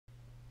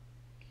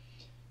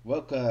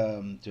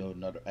Welcome to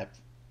another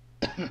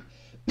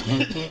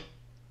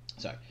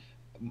sorry.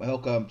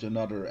 Welcome to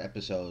another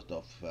episode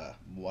of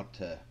What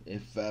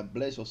If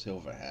Blaze of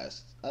Silver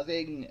has a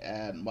thing.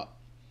 And well,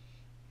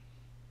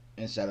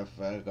 instead of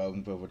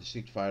going over the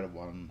Street Fighter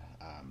one,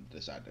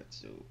 decided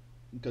to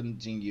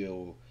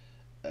continue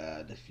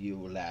the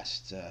few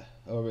last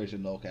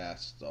original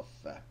cast of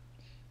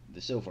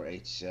the Silver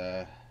Age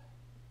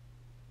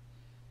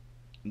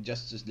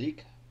Justice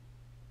League.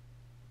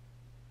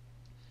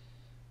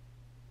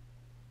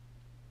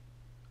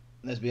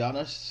 Let's be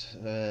honest,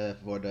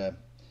 for the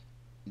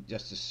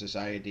Justice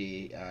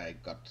Society, I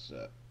got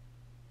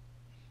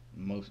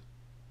most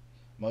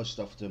most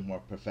of the more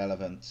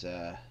prevalent.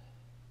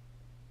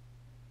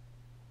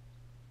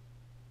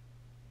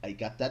 I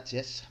got that,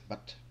 yes,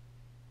 but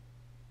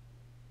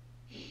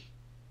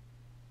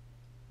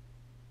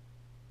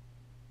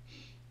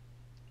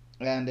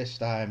and this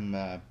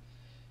time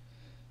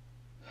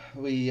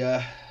we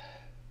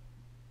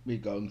we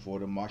going for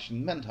the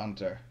Martian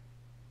Manhunter,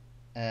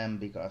 and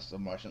because the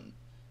Martian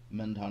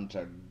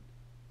Manhunter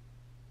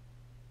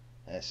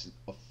has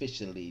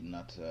officially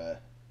not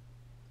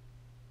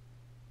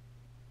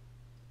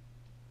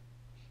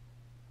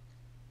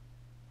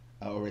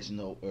our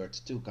original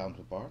Earth 2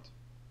 counterpart,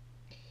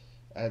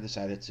 I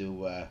decided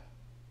to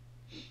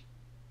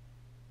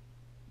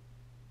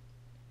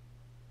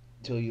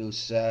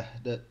use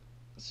the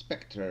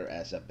Spectre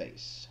as a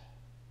base.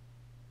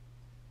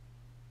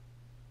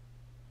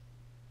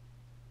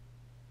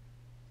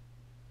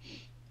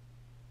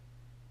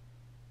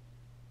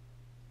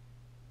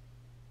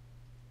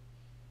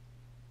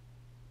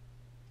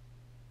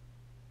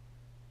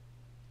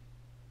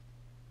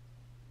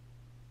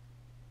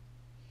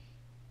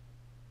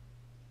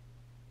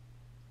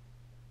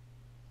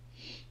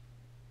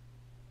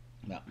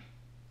 Now,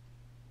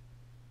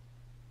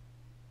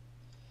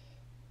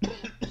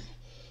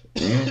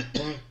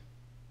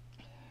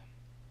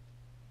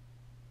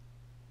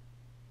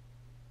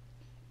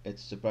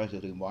 it's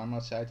surprisingly warm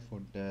outside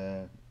for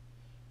the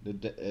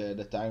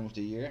time of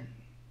the year,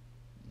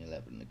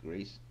 11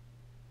 degrees.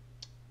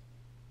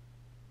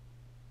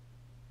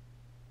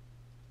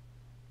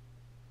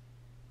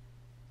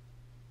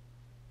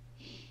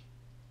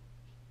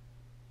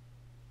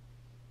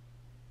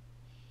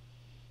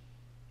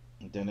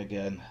 Then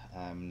again,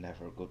 I'm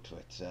never good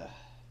with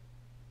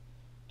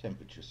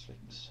temperature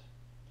swings.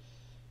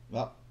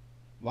 Well,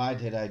 why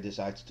did I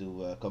decide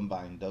to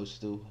combine those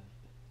two?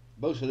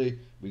 Mostly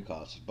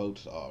because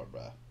both are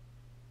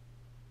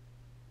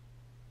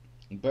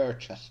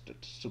bare-chested,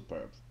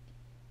 superb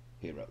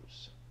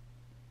heroes.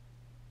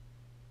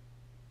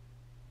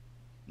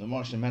 The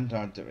Martian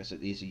Manhunter is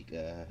an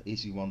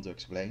easy one to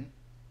explain.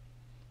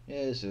 He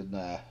is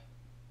a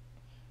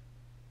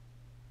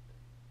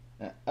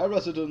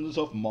resident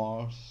of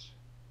Mars,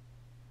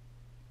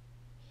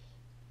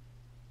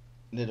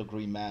 little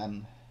green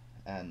man,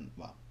 and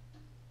well,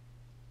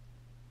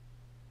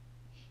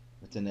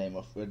 with the name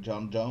of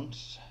John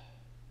Jones.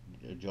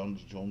 John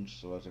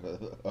Jones,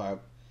 well,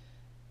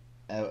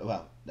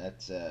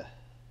 that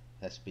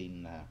has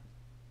been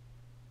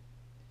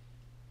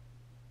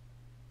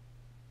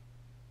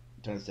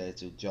translated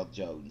to John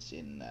Jones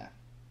in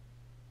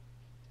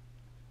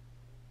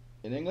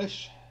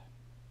English.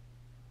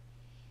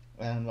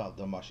 And well,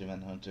 the Martian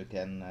Manhunter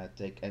can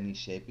take any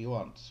shape he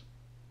wants.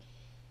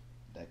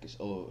 Like is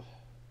all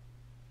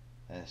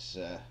has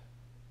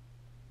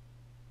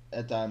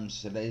at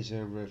times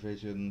laser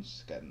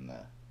visions, can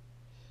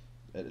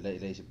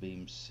laser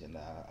beams in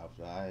of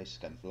the eyes,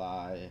 can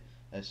fly,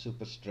 has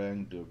super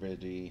strength,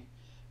 durability,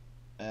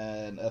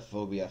 and a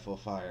phobia for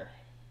fire.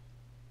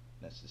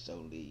 That's his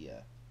only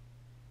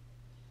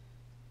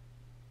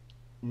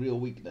real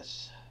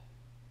weakness.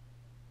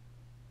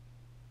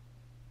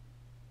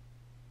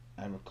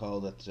 I recall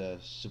that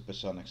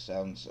supersonic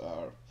sounds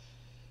are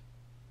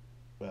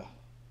well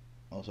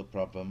also a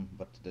problem,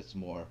 but that's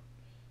more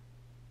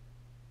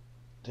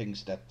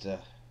things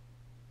that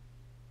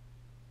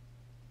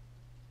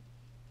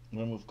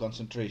remove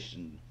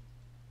concentration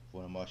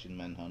for a Martian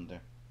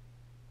Manhunter.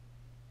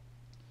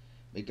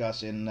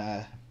 Because in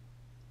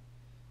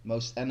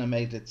most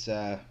animated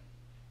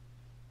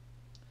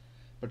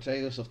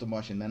portrayals of the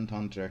Martian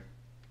Manhunter,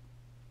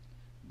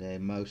 they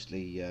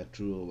mostly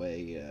threw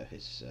away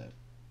his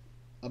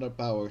other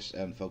powers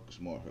and focus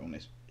more on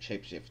his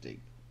shapeshifting,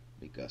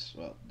 because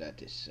well,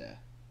 that is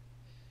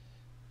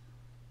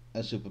a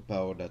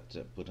superpower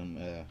that put him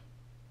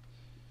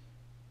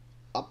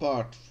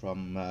apart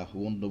from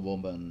Wonder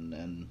Woman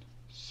and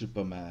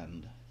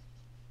Superman.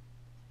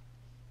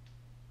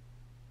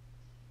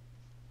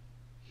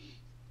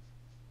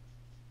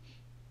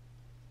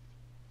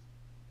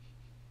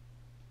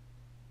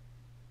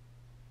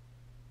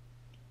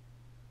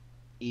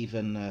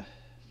 Even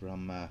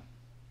from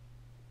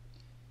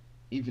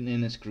even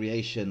in his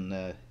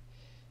creation,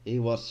 he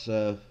was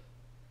sorry.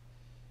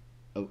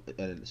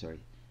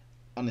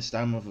 On his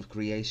time of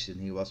creation,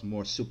 he was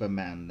more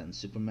Superman than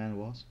Superman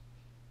was.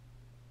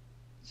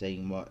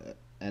 Saying more,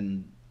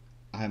 and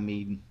I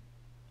mean,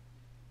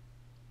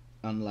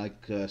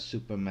 unlike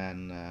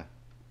Superman,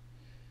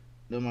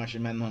 the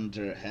Martian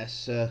Manhunter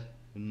has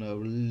no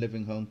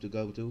living home to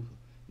go to.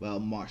 Well,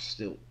 Mars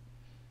still,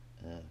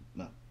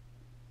 well,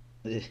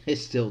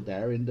 is still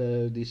there in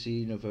the DC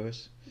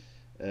universe.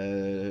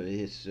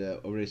 His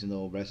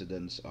original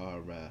residents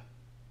are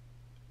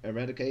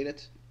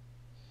eradicated,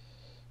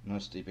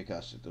 mostly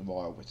because of the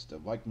war with the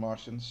White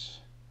Martians.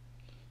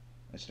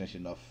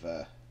 Extension of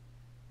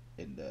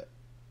in the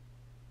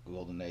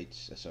Golden Age,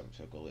 sorry,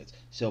 Golden Age,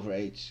 Silver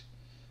Age,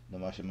 the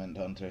Martian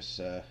Manhunters,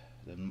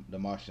 the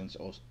Martians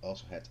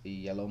also had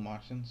yellow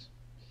Martians,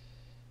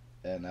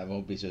 and I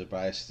won't be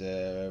surprised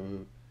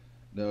the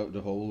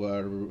whole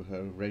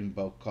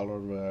rainbow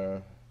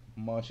color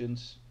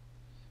Martians,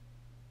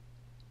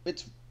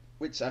 which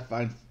which I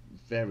find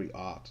very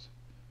odd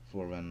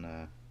for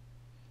an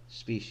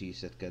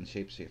species that can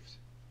shapeshift.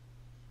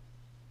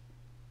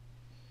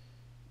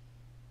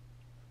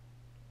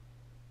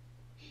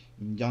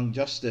 Young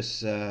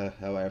Justice,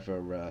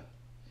 however,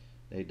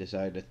 they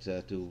decided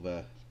to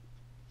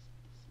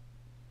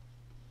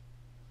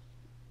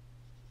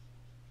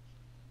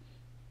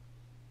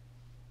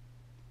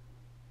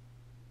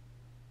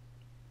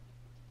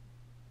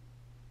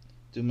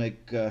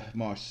make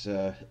Mars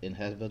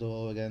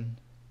inhabitable again,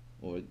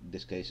 or in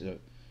this case,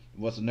 it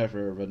was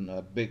never when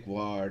a big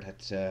war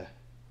that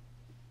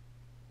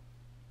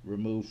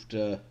removed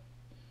the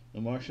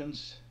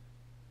Martians.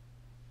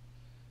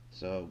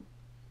 So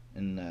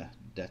in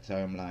that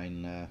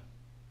timeline,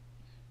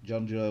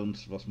 John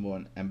Jones was more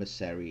an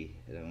emissary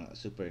than a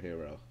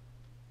superhero.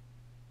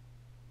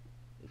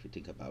 If you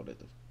think about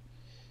it,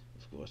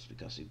 of course,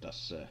 because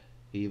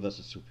he was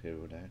a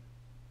superhero then.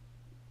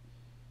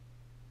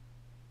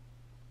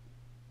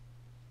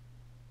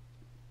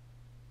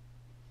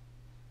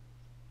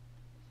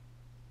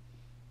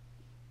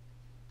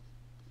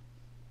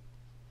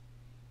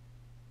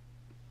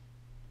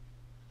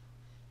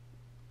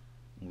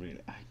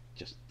 Really, I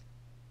just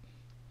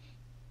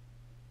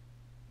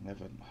have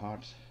a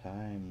hard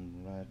time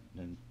right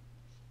and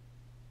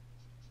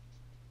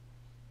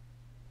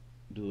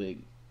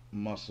doing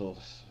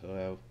muscles.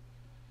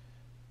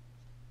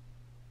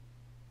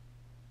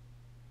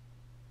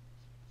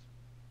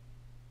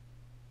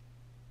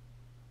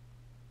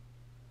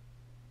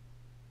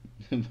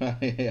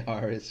 My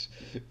arse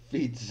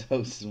feet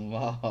so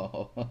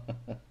small.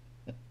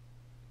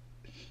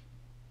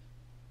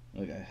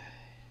 Okay.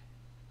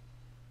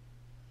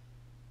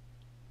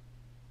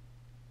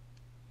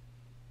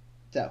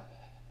 So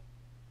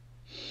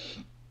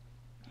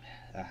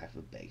I have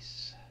a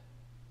base.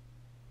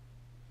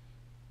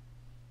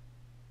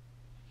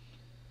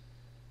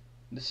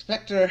 The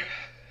Spectre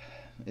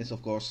is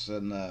of course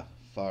a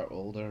far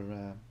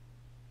older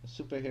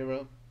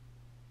superhero.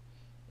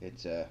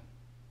 It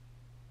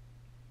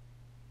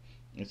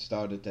it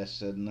started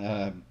as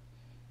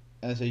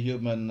a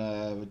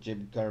human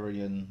Jim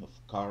Carrion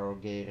of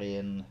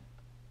Carogarian.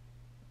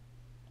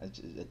 It's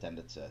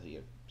attended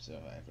here, so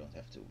I don't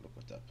have to look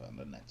it up on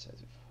the net,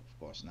 of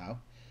course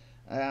now.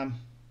 Um,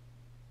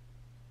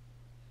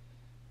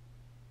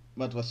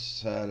 but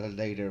was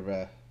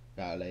later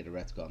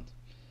retconned.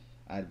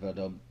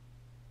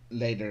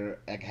 Later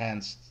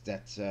enhanced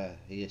that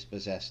he is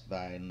possessed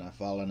by a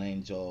fallen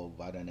angel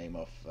by the name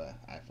of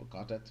I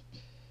forgot it.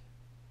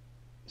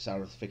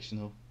 Sounded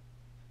fictional.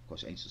 Of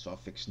course, angels are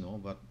fictional,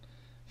 but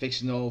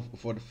fictional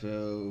for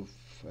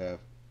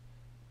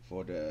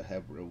the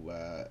Hebrew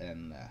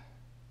and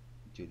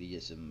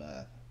Judaism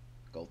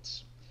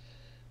cults.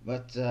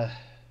 But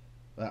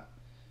well,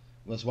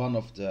 was one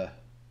of the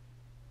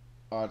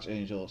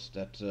archangels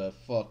that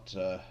fought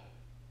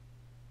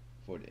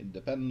for the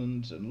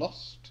independence and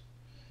lost.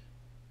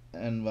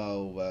 And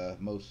while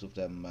most of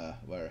them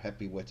were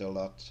happy with their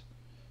lot,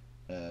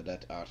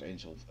 that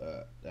archangel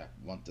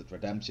wanted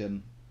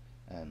redemption,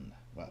 and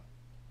well,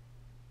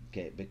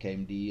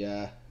 became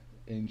the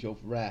angel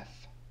of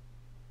wrath.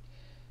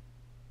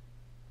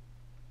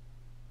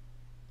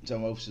 So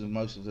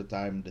most of the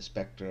time, the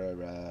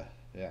Spectre,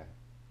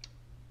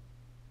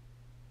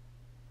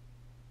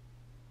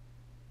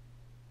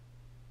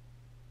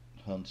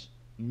 hunts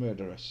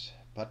murderers,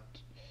 but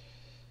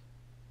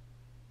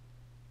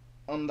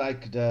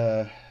unlike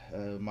the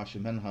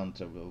Martian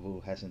Manhunter,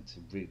 who hasn't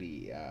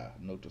really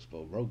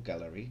noticeable rogue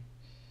gallery,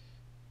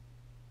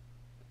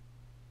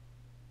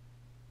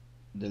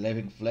 the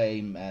Living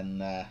Flame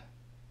and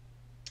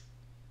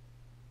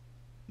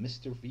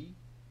Mr. V,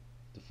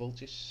 the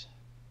Vultures.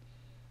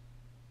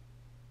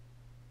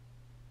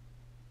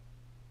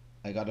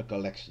 I got a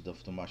collection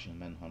of the Martian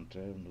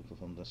Manhunter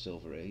from the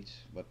Silver Age,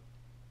 but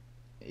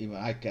even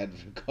I can't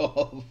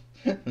recall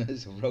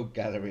there's a rogue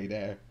gallery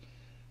there.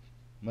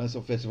 Most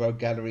of his rogue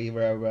gallery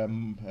were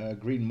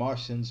green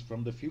Martians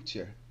from the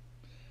future.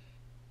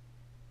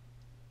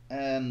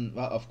 And,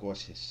 well, of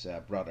course, his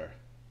brother.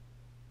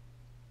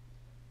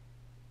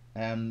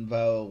 And,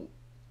 well,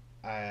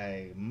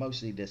 I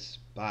mostly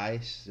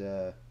despise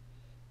the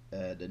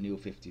new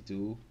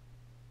 52.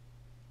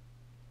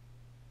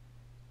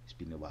 It's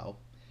been a while.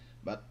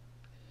 But,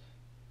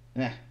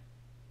 eh,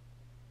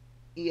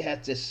 he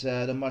had this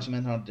the Martian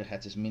Manhunter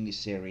had this mini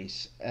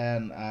series,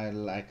 and I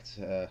liked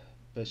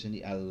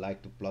personally I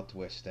liked the plot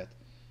twist that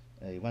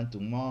he went to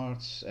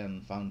Mars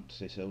and found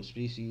his own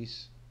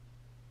species,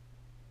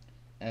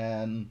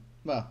 and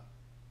well,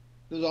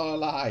 it was all a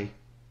lie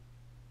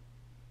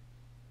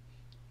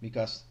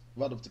because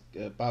one of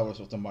the powers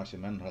of the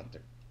Martian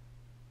Manhunter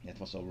that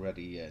was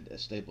already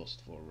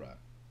established for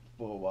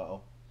a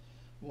while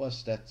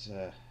was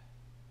uh,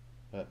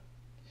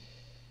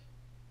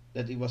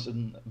 that he was a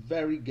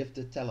very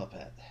gifted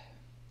telepath.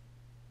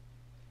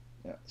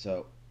 Yeah,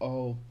 so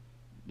all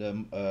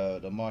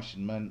the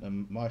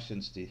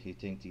Martians he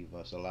think he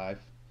was alive,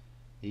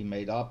 he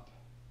made up,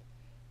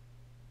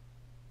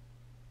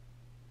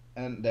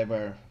 and they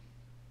were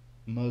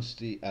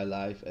mostly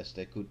alive as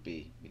they could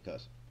be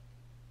because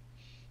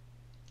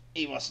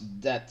he was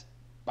that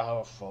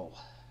powerful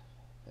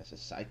as a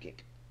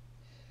psychic.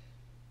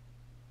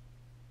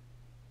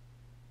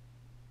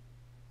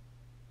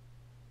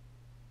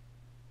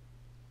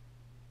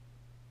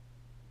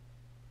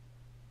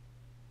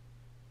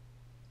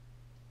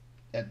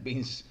 That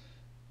means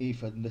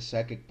even the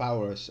psychic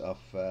powers of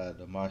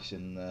the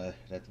Martian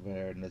that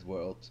were in that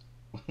world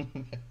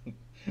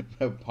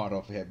were part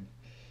of him.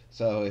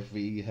 So if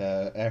we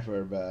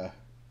ever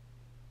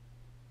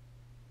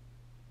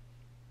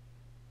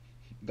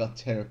got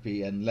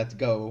therapy and let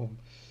go,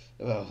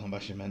 well,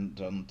 Martian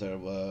Manhunter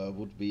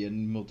would be a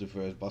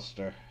multiverse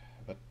buster.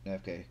 But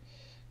okay,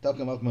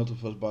 talking about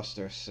multiverse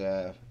busters,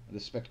 the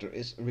Spectre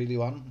is really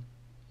one.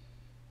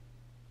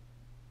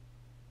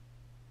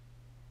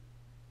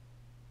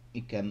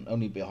 It can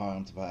only be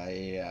harmed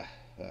by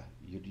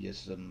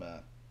Judaism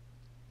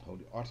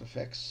holy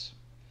artifacts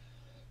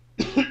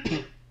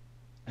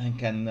and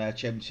can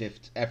change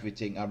shift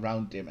everything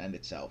around him and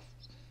itself.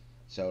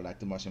 So, like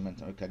the Martian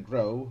Manhunter can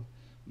grow,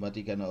 but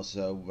he can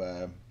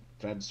also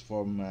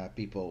transform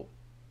people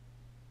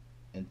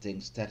in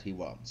things that he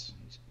wants.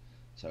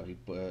 So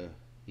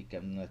he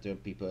can turn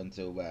people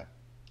into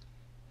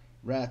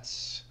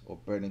rats or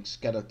burning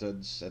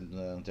skeletons and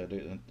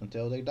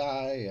until they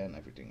die and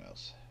everything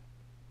else.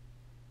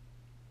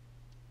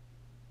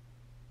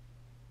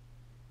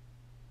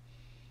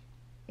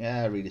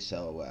 Yeah, I really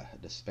saw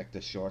the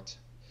Spectre short.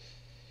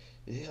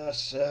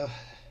 Yes,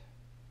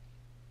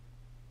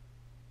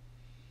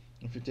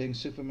 if you think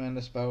Superman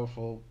is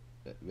powerful,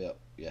 well,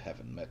 you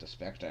haven't met a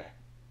Spectre.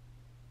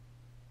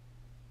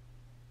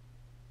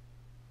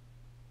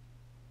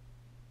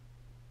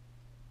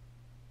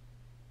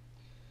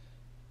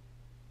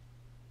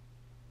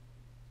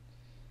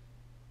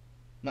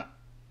 Now,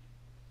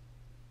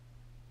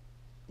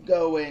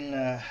 going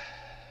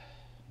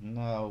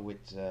now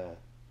with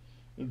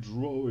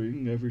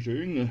drawing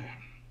everything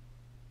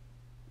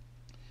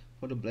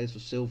for the Blades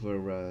of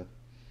Silver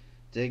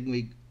thing,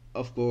 we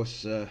of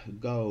course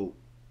go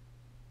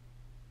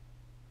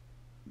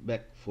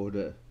back for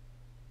the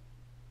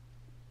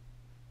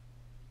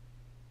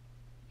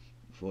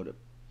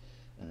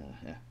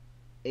yeah,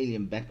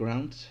 alien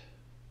background.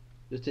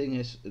 The thing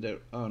is, there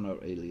are no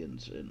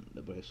aliens in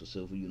the Blades of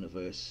Silver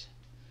universe.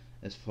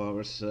 As far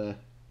as the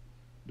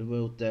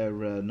world there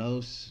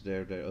knows,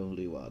 they're the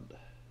only one.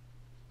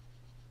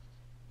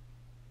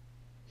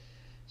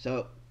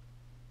 So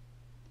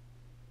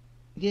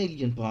the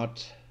alien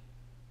part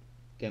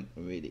can't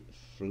really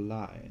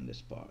fly in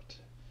this part.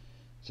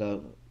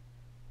 So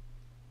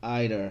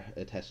either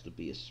it has to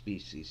be a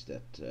species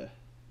that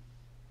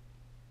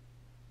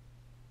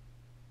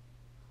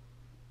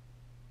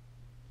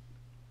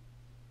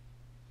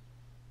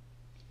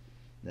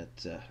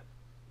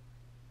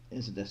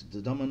isn't as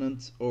the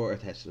dominant, or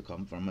it has to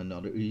come from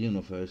another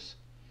universe,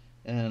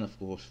 and of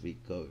course we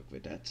go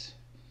with that.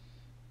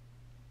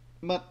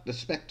 But the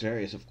Spectre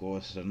is of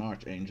course an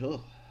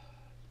archangel,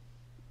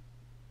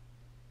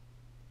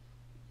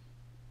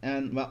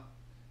 and well,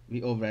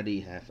 we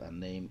already have a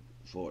name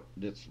for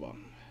this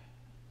one.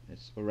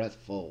 It's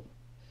Wraightful.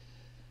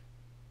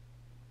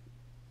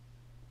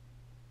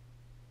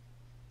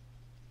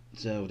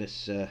 So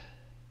this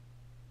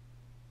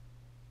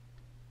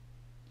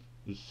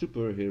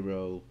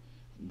superhero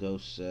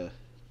goes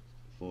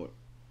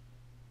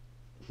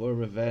for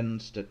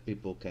revenge that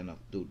people cannot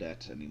do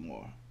that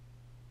anymore.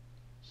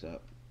 So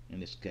in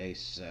this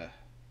case,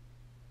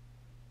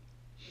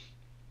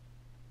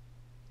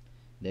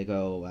 they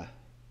go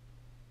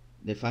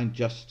they find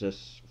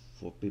justice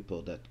for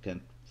people that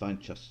can't find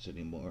justice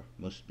anymore,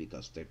 mostly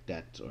because they're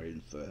dead or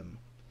infirm.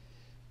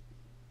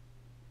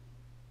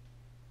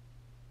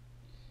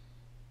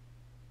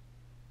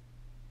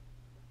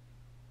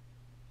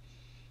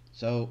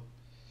 So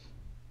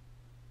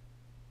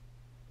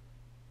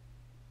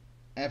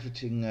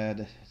everything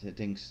the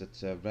things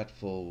that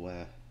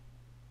Wraitful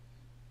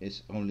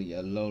is only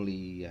a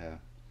lowly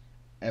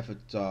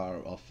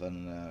avatar of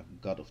a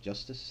god of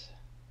justice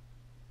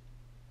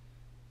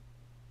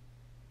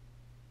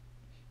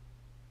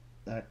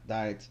that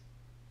died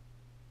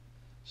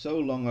so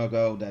long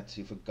ago that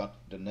he forgot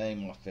the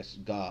name of his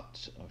god,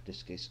 or in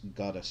this case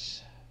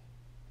goddess.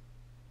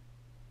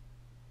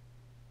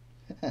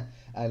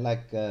 I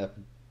like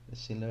The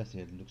silhouette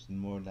here looks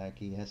more like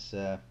he has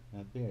a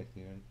beard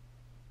here.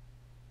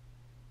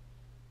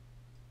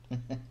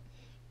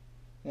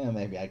 Yeah,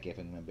 maybe I give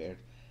him a beard.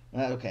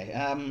 Okay.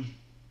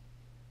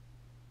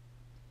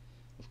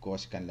 Of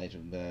course, can later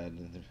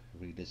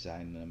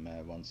redesign them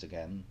once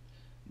again,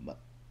 but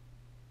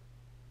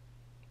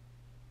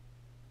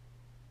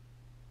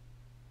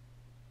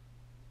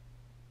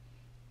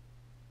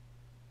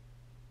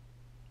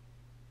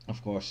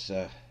of course,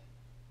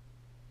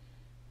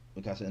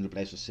 because in the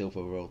place of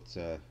Silver World,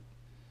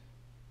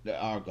 there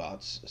are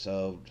gods,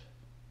 so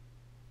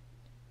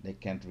they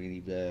can't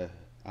really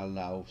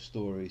allow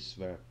stories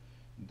where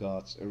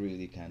gods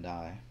really can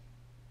die.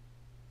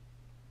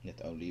 It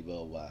only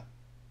will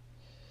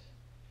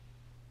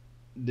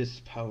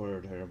dispower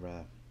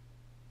their.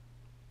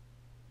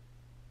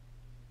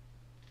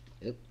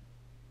 Yep.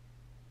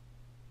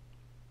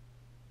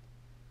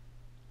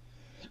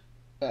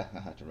 I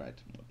had to write.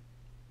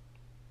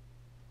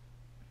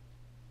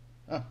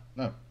 Oh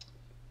no,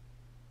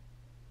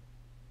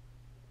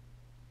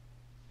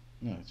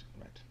 no, it's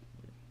right.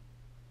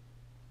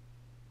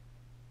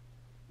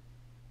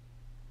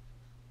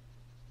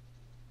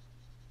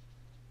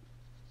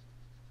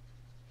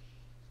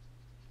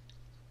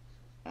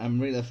 I'm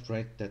really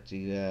afraid that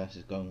he is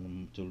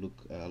going to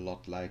look a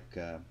lot like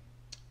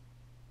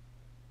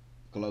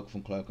Cloak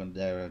from Cloak and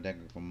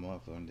Dagger from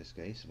Marvel in this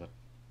case, but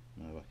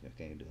what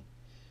can you do?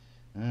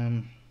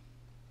 Um,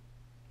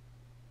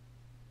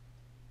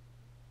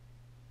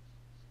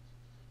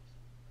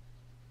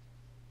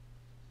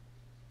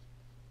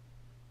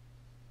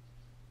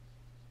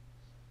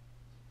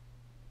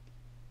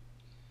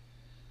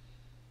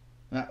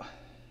 Now,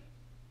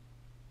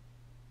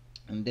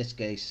 in this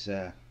case,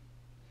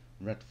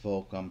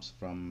 Wraightful comes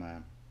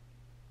from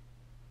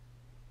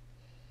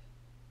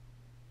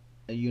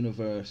a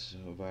universe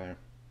where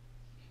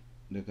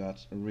the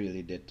gods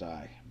really did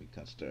die,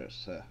 because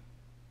there's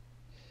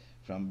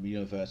from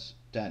universe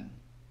 10,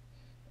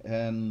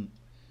 and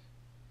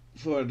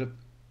for the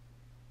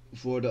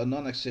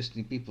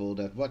non-existing people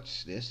that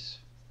watch this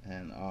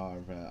and are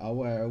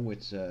aware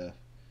with the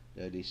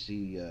DC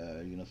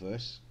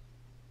universe,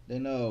 they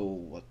know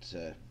what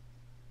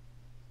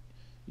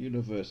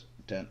universe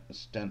 10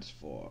 stands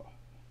for.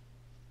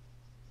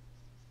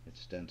 It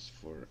stands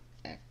for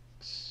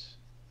X,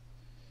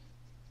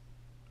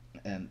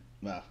 and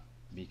well,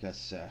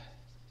 because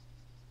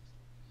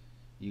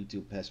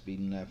YouTube has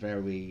been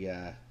very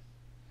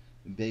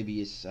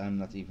babyish, I'm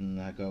not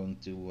even going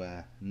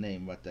to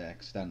name what the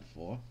X stands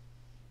for.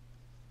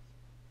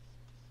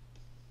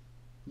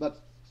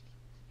 But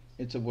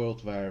it's a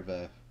world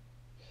where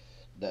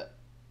the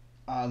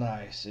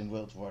allies in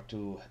World War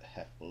II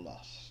have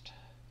lost.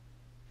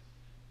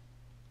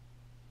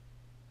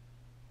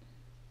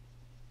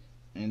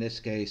 In this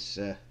case,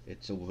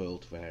 it's a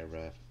world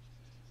where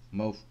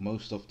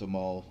most of them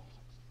all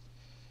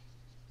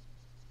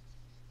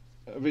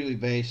really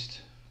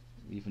based.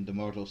 Even the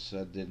mortals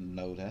didn't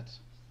know that.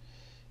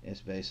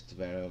 It's based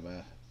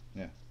where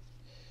yeah,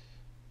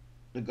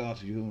 the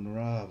god Yun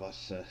Ra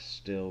was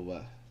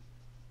still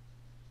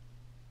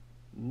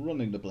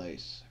running the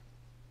place.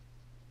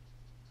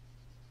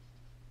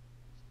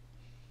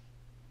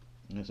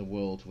 There's a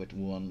world with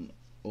one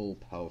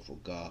all-powerful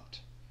god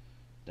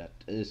that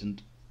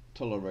isn't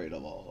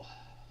tolerable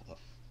of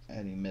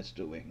any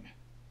misdoing.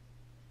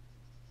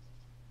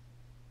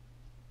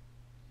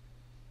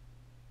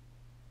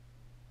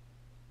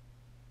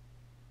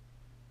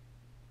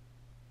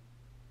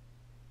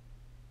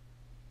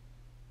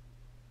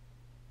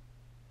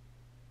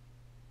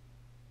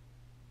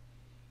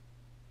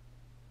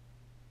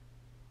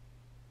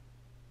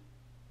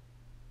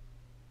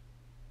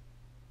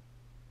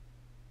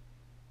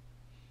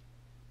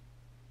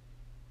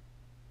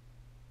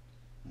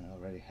 I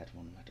already had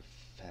one with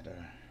a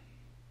feather.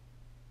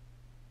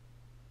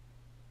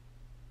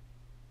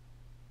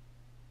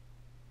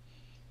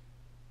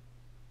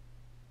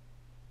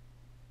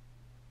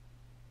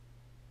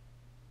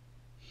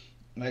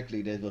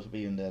 Likely this will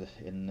be in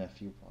a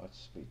few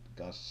parts,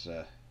 because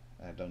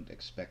I don't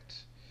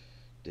expect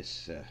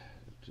this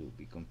to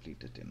be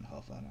completed in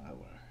half an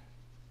hour.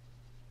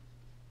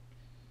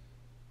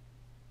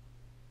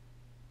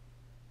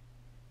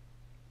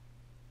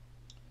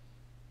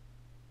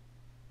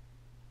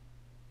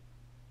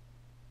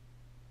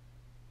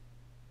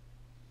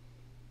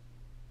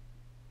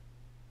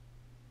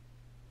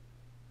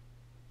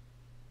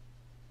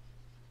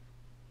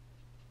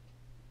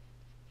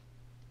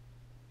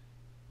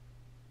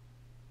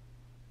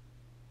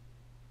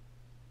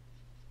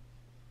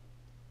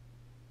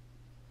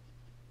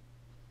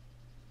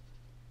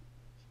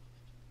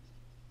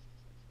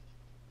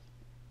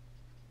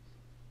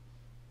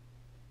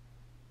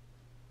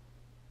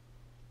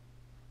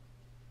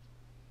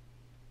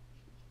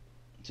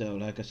 So,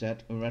 like I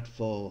said,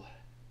 Wraightful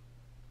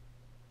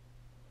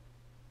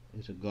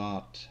is a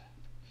god.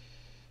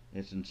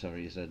 Isn't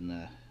sorry, is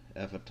an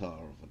avatar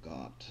of a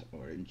god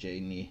or a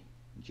genie,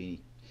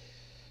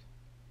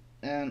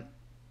 and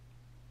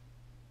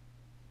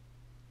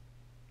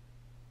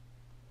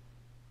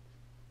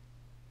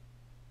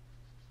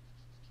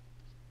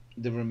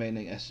the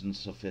remaining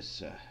essence of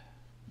his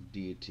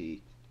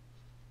deity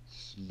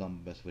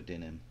slumbers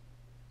within him.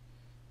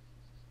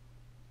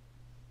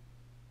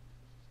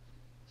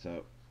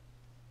 So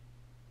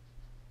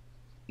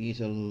he's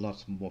a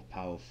lot more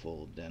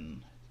powerful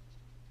than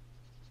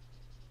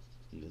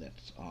he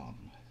lets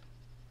on.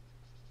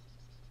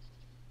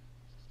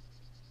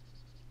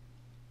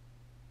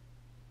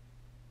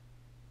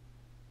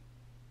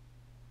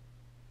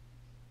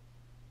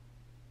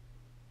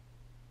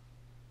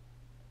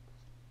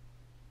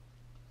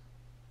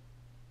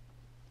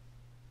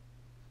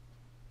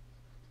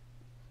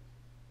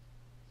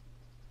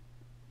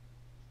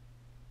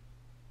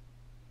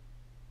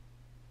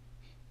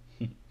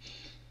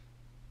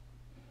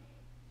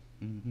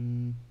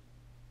 Mm-hmm.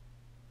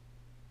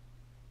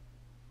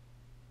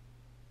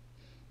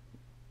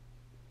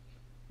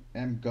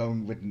 I'm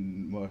going with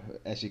more,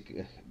 as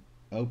you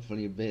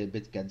hopefully a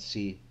bit can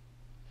see,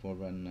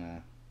 for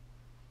an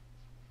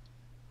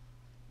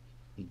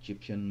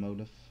Egyptian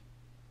motive.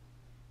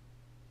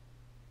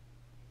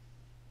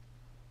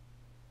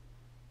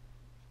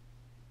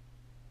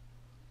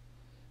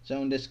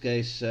 So in this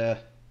case,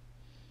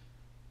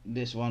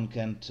 this one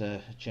can't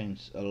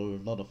change a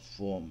lot of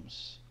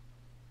forms,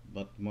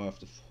 but more of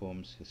the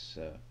forms is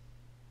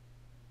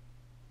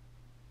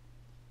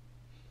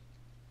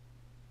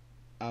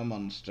a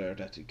monster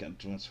that you can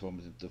transform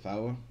it into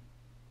devour.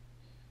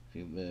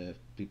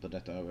 People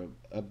that are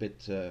a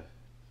bit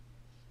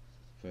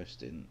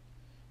versed in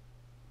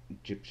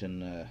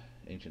Egyptian,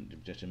 ancient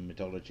Egyptian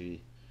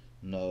mythology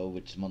know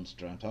which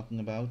monster I'm talking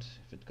about,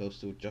 if it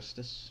goes to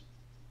justice.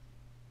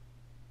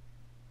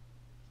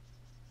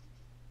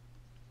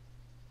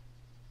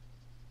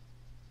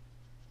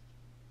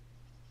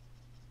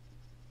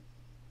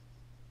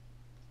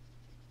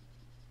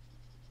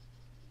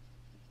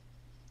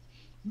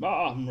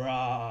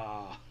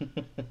 Mamra!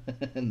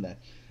 No,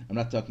 I'm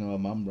not talking about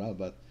Mamra,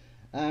 but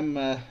I'm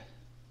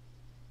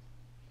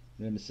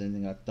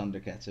reminiscing at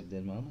Thundercats at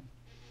the moment.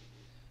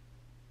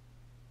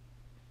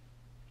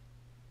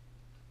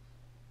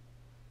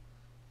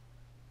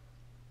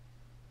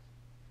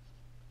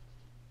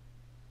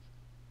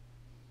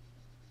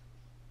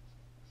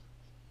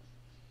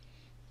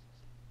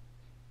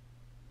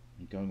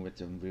 I'm going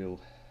with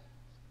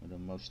a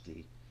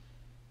mostly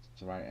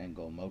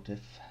triangle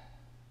motif.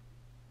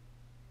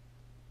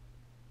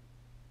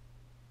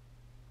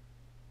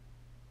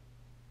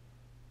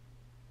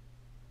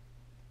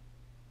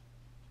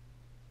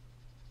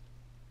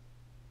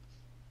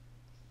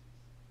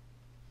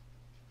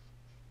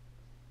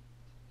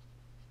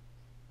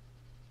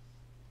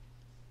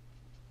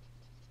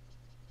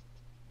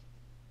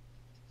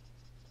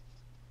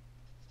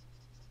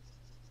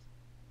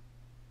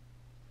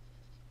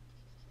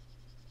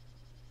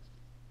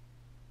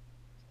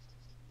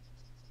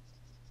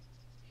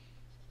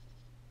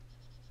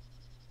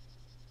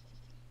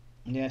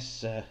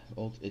 Yes,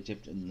 old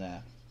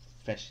Egyptian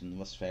fashion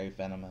was very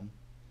phenomenal.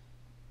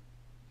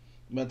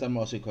 But I'm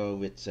also going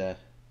with the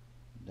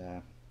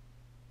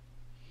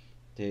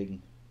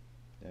thing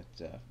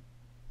that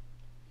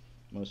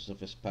most of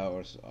his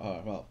powers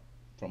are, well,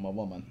 from a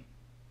woman.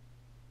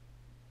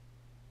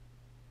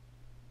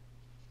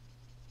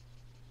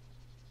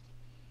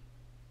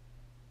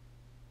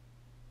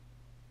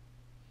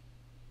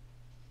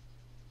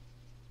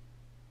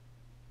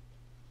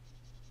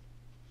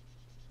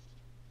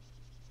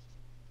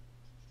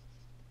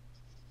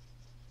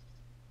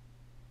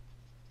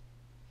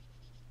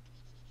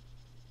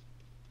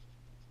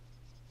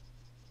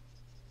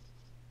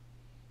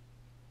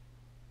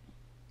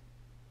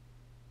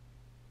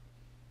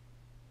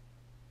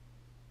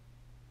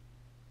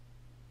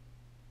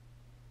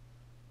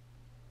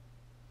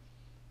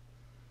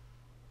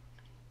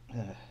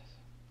 Uh,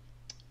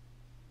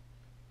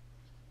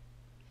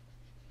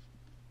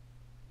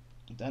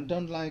 what I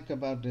don't like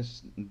about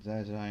this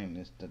design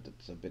is that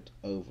it's a bit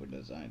over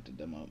designed at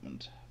the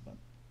moment. But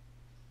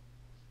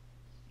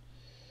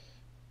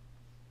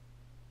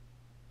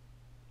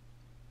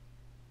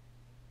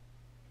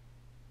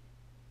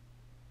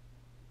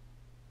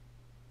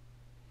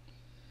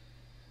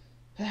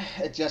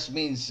it just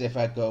means if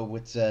I go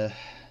with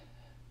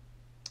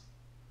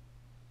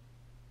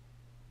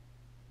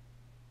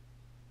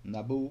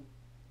Naboo,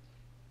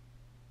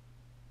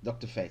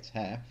 Dr. Fate,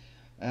 huh?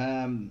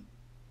 Um,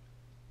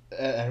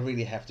 I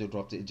really have to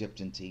drop the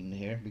Egyptian team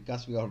here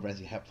because we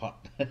already have one.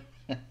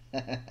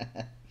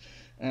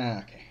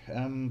 Okay.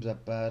 Da,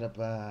 ba, da,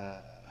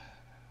 ba.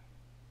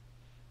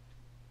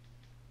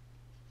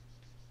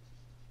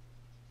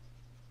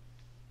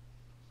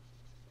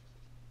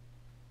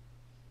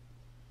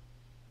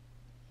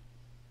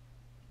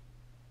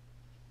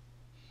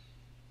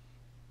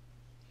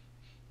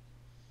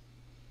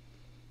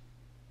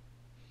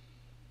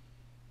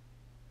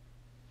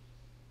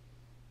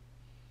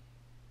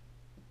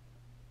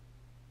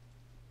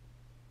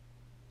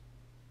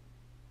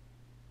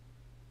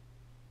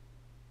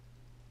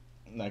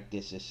 Like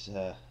this is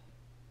a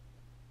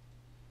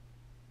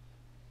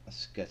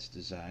sketch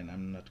design.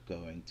 I'm not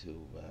going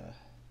to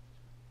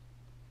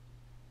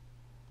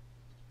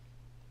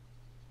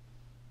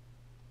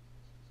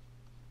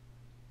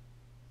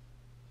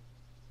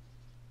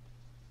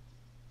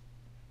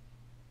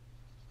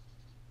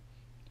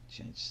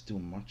change too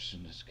much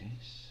in this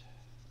case.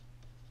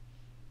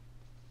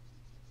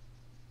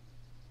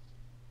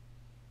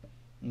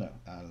 No,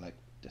 I like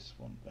this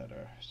one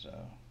better, so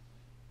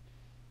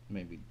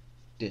maybe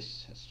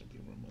this has to be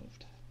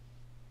removed.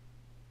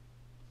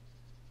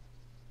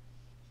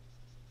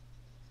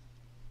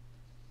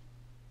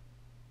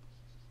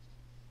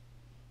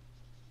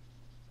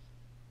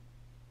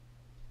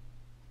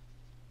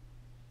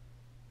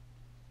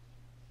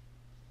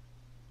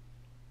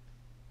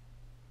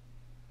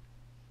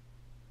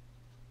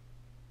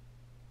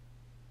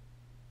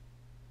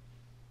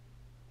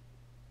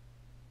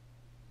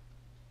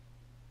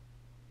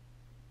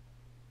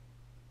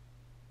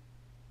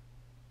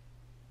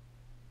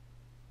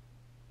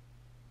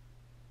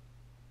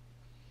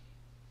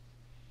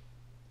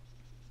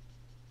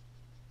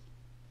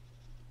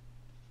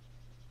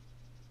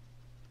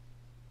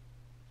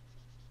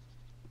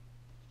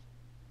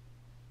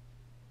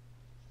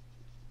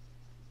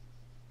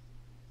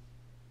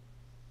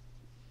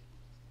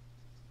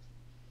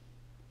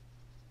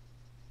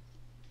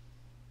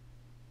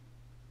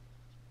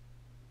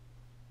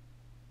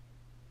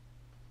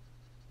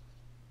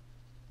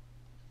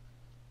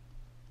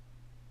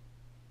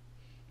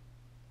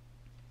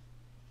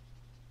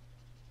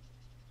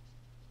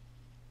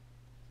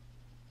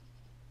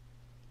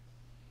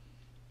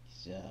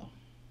 So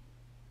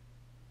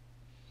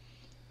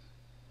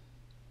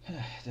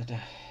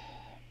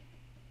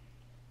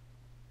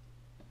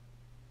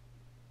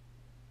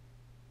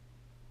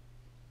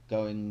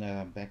going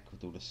back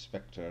to the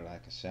Spectre,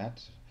 like I said,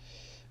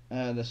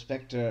 the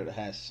Spectre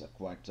has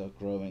quite a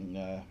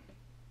growing,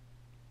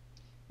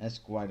 has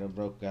quite a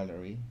broad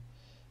gallery,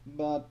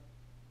 but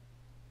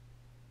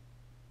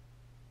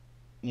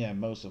yeah,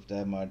 most of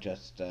them are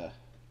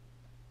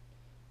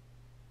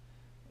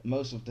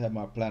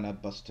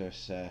planet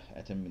busters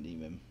at a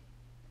minimum.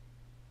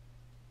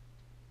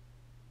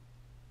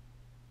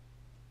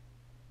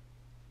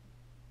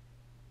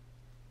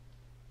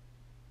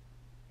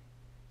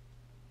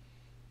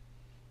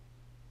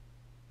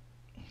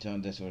 So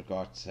in this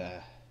regard,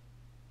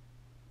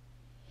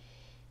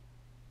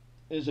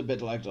 it's a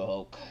bit like the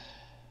Hulk.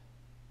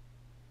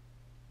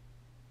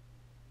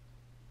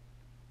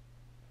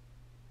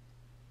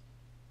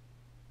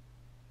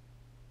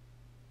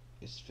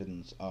 His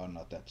fins are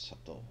not that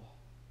subtle.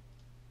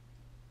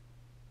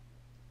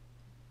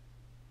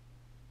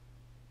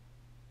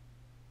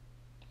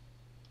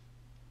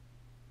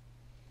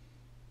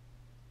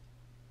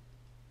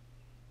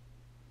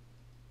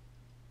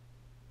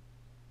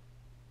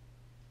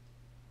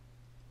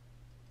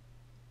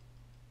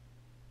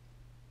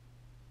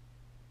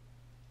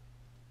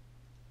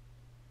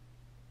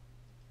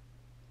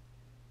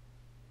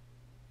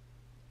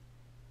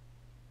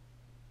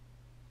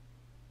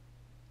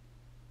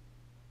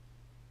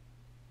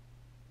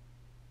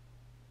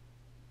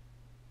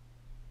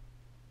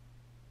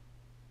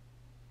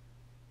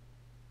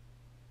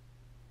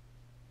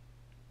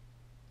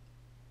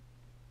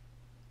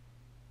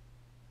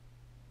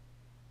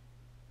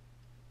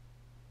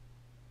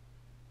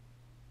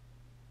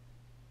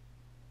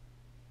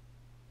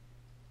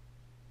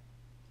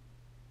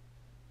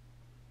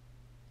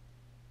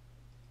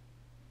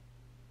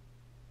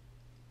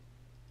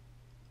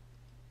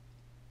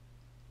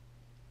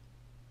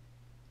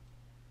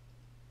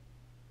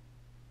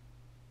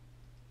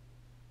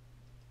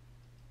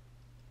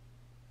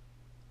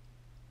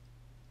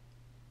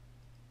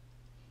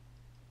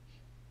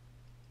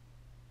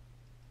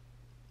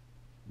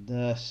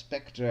 The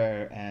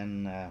Spectre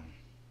and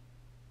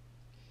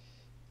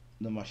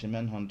the Martian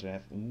Manhunter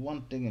have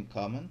one thing in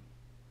common.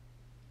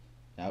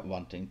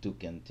 One thing, two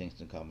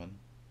things in common,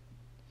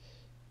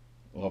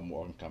 or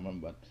more in common,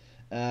 but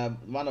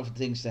one of the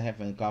things they have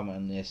in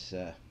common is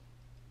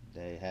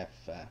they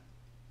have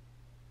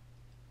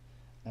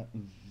a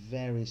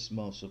very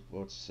small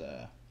support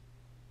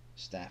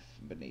staff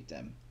beneath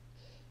them,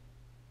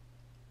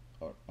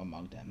 or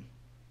among them.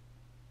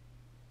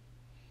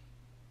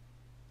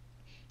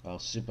 Well,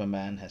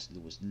 Superman has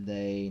Lois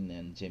Lane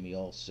and Jimmy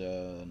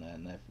Olsen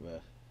and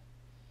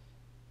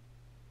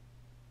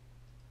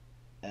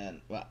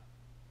well,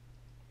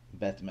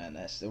 Batman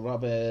has the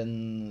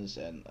Robins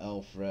and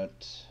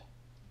Alfred,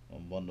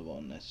 and Wonder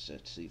Woman has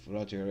Steve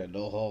Rogers and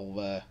the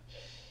whole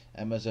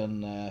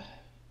Amazon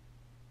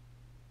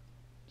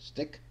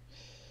stick.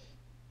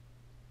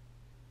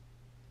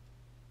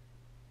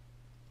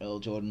 Earl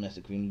Jordan has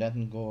the Green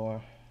Lantern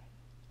Corps.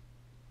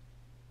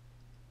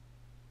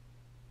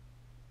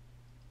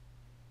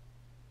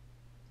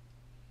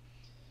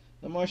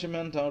 The Martian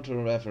Manhunter,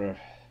 however,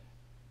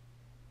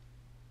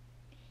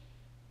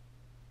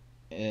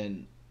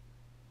 in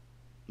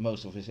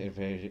most of his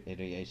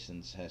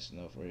variations has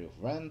no real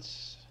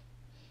friends.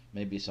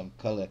 Maybe some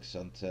colleagues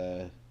on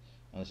the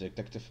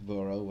detective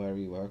bureau where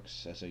he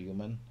works as a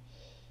human.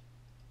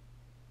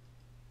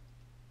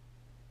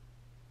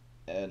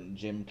 And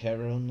Jim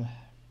Carroll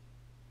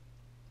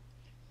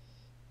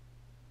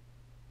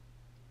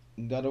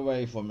got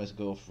away from his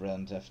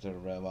girlfriend after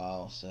a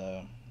while,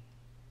 so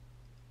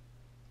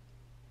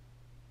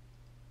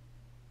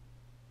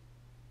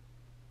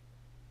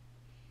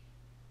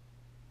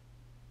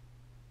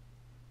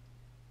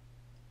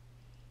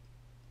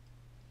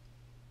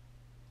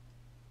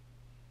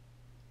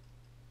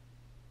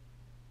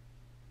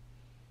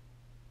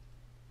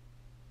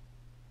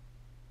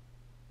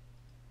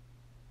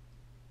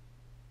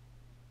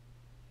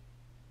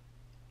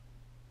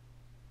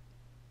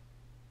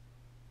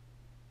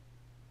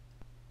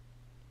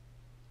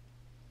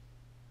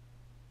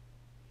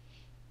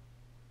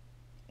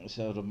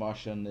So the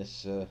Martian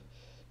is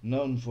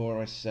known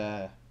for his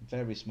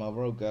very small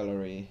rogue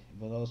gallery,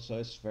 but also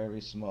his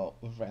very small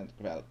friend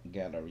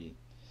gallery.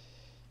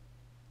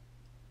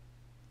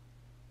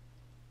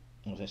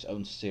 Or his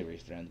own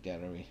series friend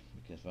gallery,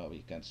 because well,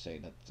 we can't say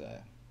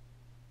that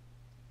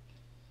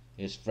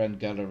his friend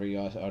gallery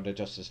are the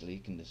Justice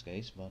League in this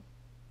case,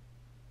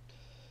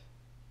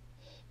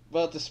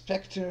 but the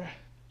Spectre,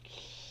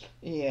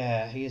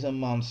 yeah, he's a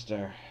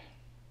monster.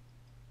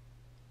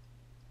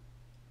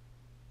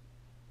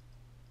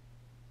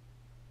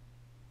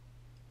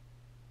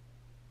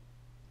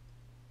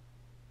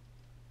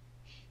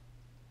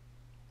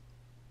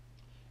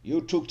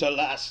 You took the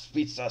last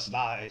pizza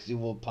slice. You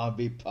will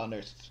be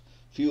punished.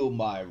 Feel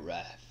my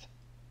wrath.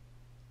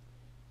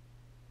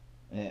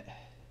 Yeah.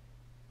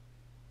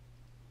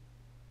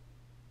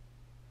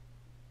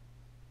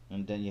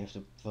 And then you have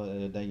to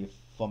then you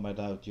vomit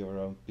out your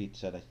own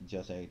pizza that you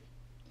just ate.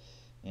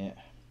 Yeah.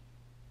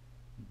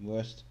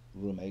 Worst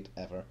roommate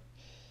ever.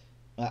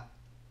 Ah.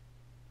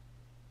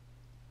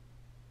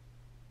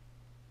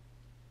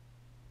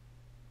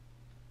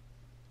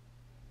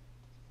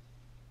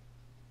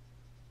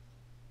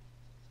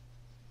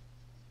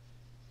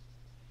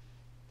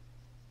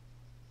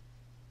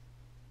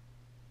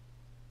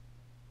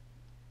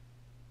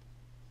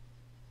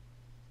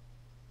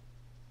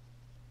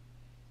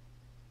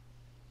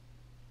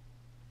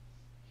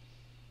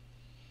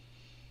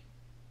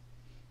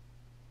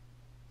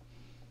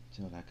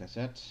 So like I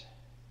said,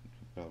 you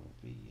will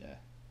probably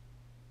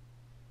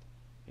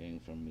hearing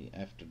from me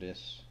after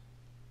this.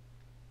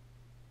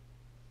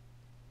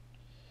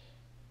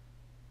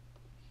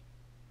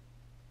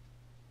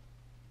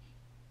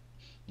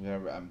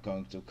 Where I'm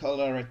going to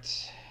color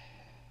it.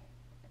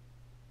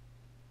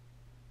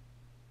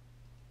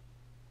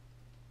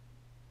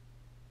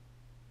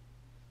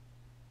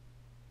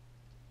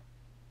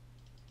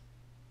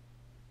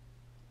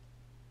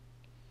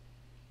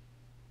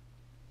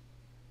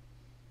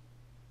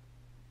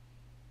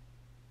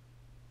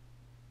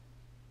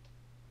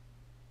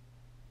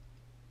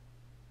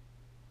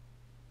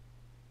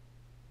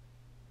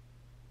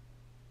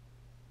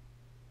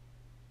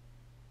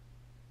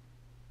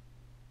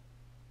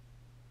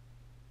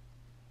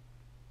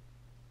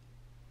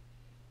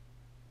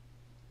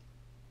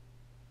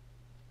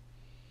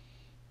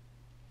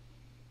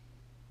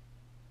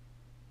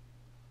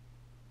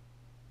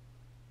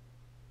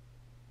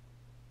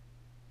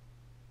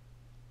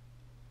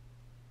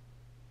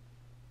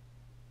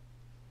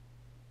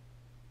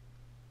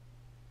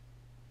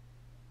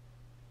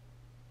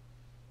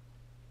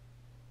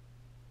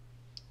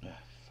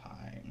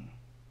 Fine.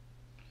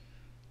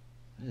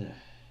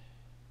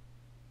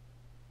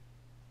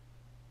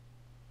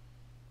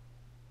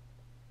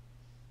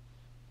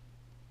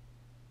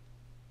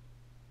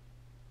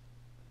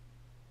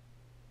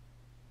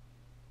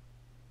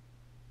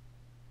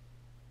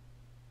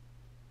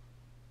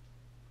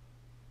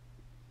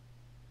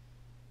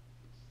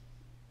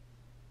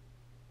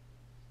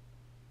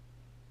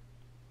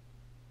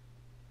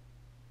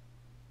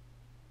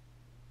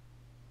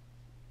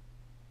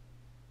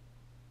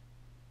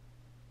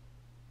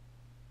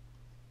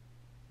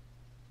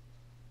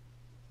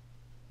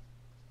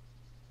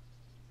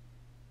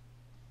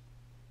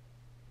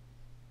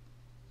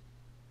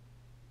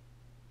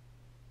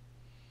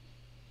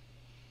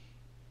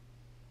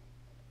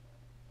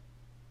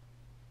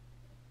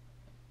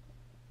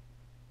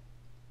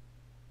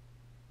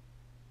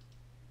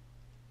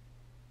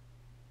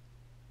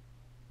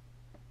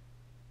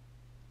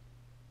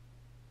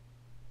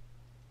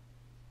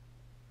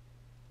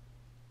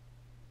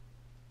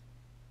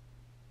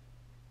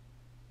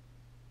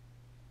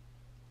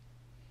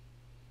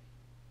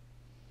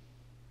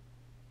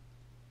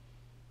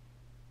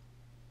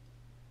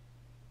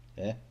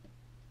 Yeah.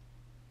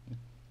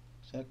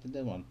 Selected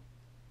that one.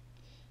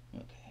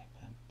 Okay.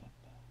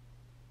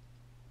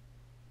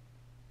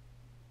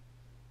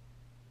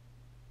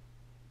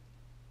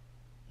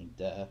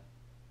 Duh.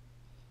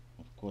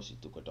 Of course you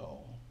took it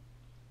all.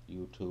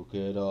 You took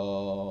it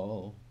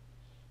all.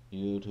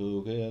 You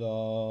took it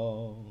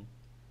all.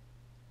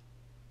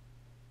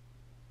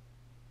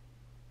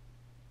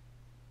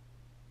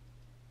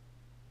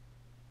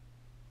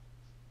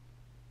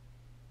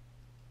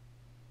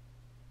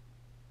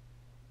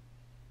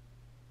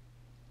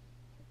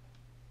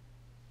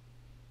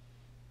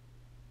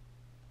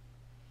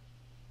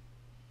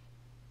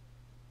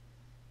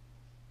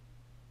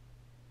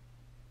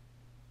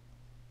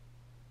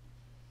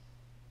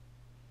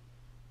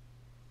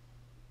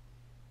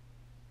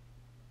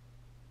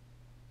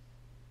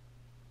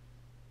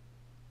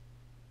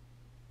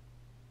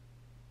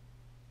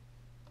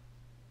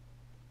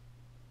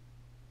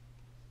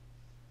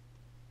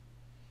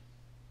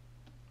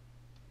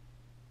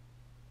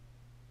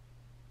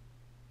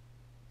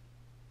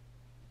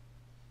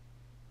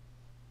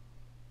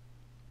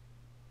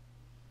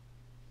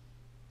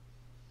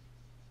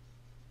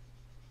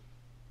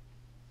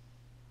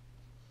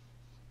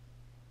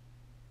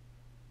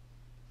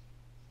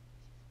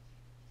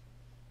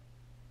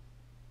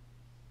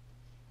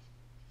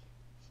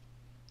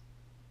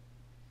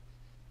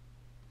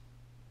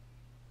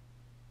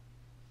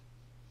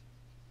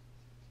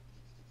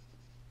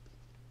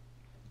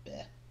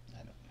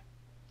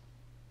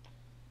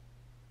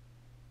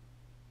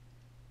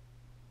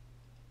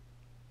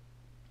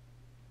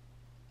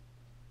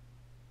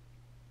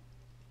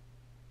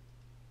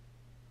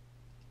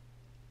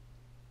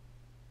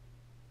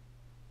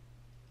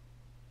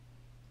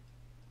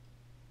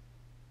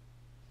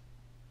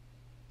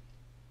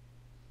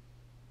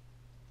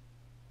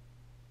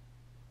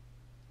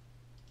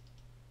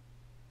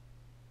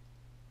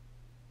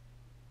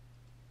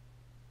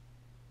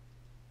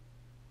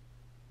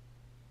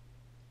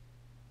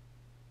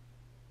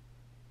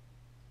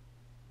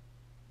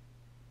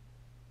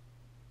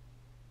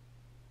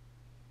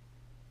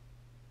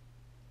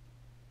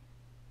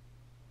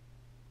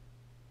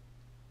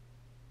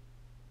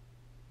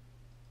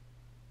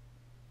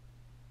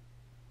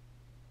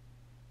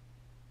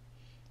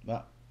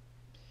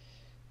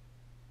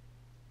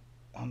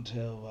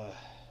 until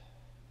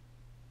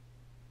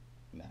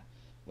nah,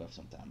 we have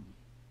some time.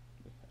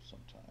 We have some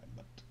time,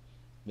 but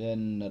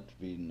then not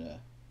been.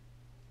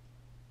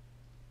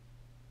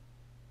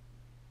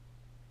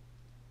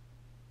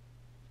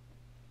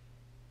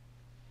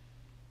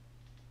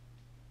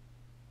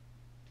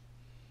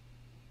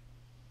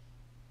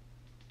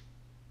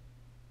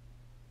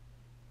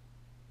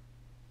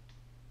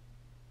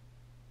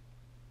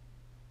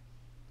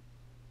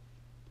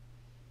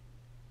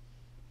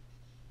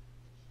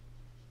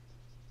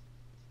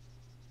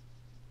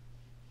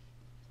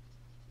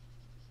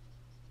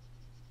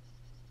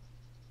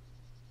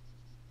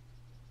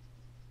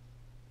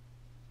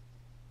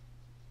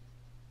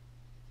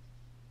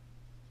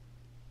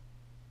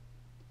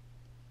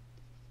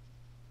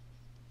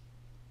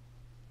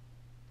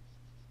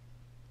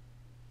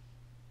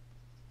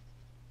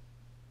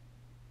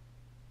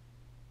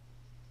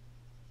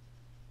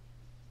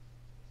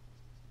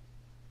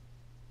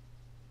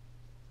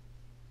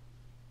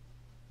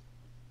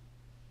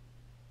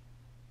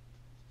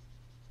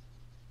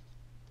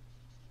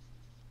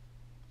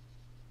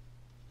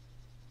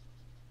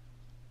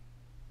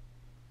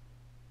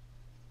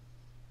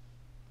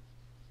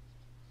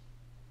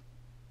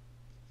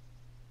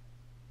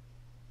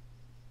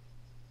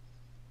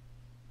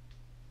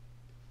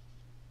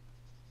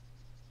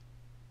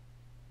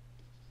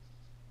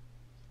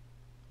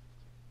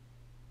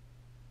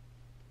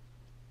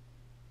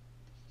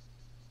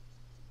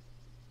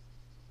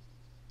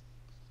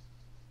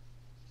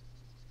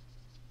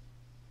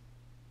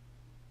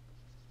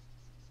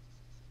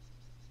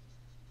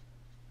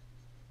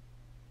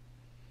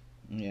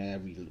 Yeah,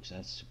 he looks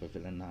like a super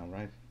villain now,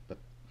 right? But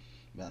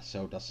well,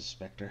 so does the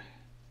Spectre.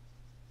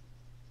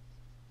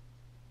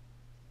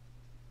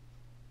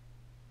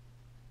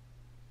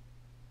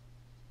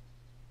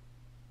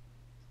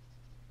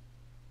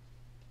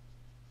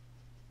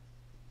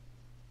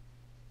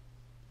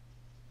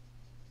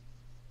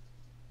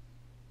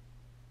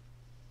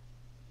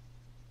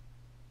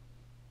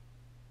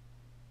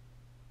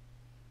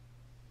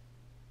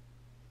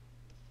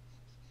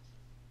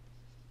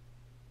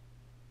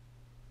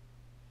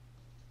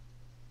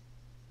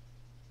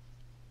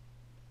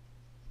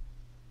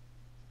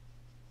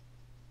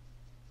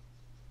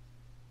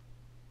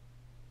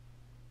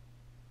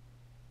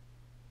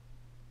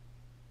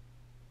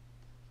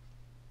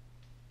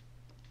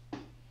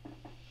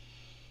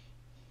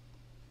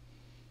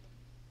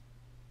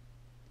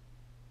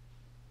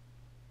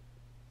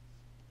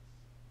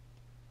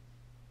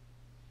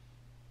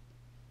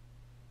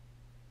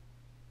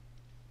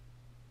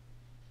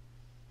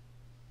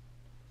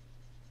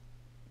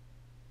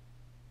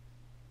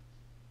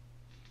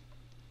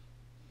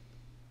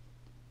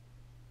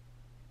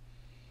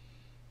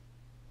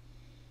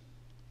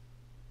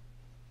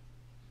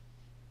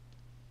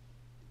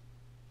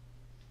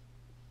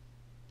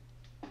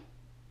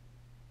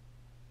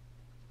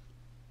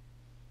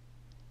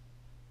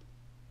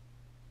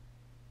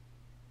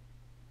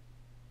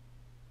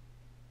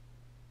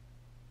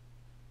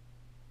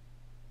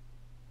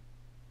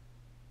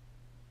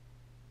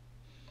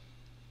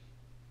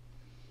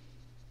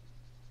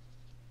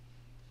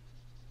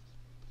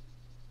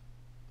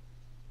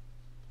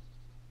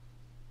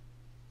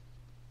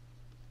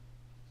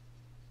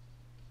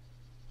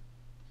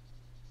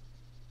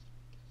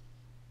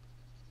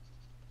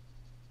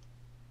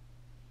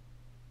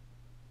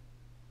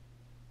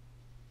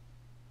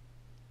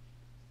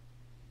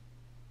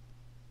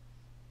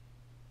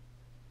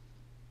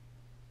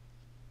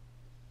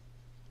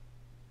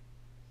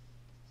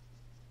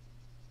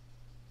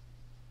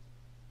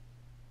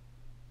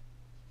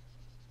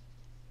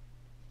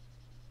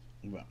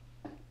 Well,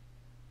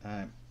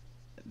 I'm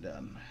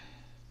done.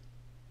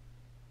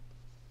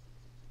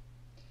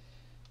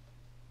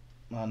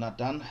 Well, not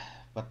done,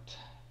 but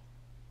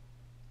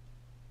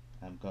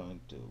I'm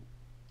going to.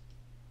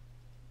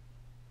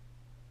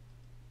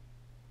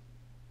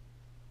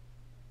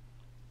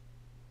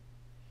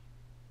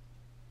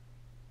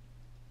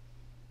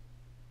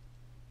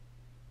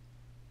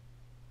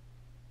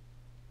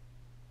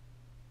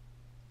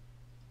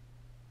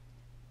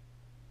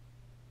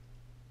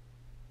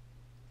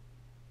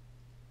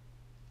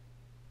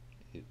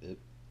 It,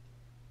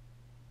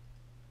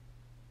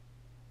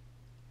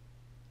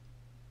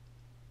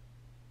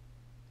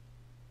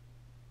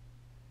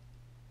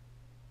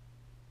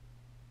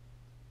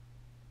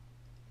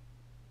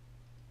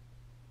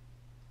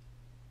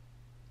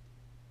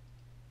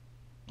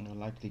 I'll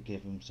likely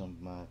give him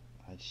some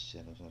ice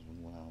shadows as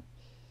well.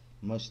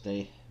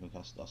 Mostly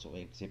because it's also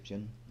an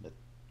exception, but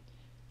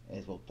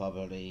it will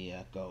probably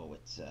go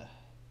with. So,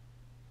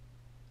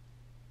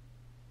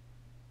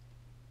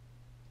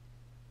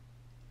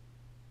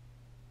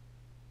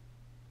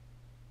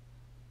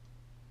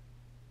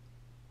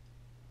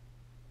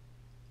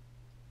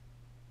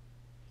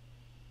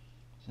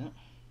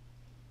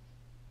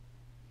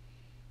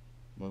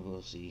 we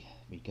will see,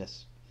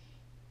 because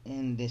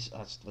in this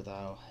art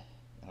style,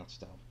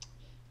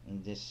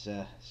 in this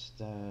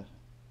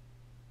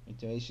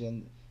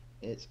situation,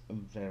 it's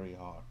very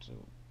hard to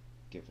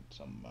give it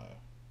some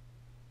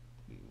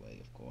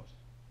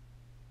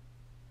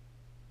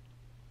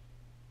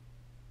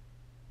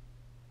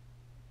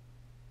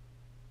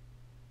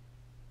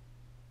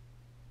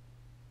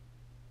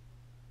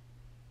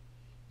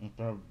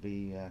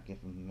probably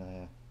give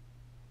him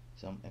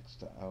some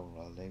extra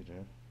aura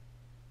later.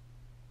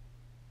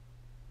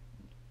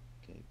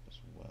 Cape as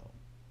well.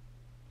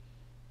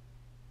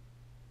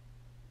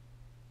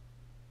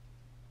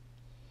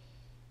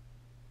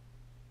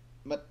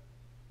 But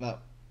well,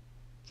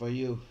 for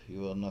you, you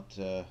will not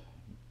say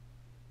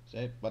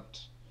it. But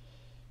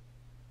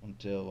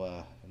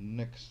until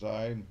next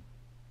time,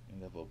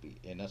 and that will be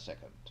in a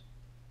second.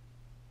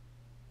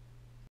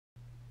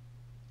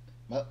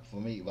 Well, for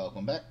me,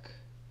 welcome back.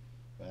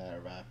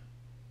 Where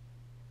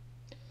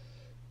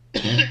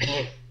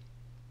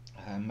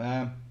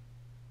I'm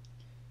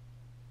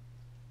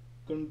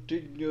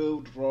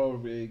continue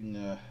drawing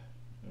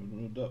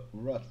the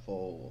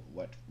Wraightful.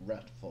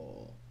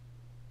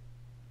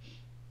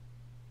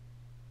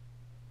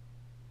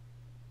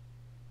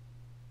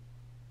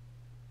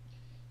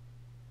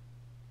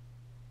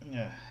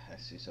 Yeah, I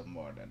see some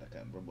more that I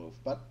can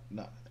remove, but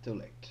no, too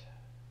late.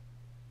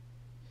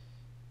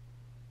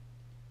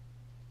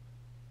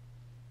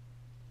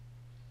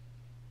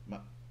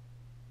 But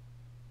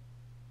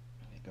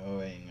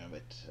going a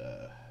bit.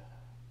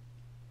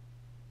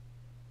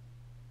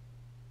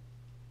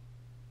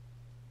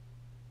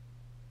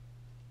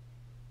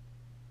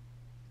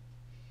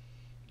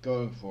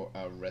 Going for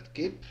a red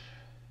cape.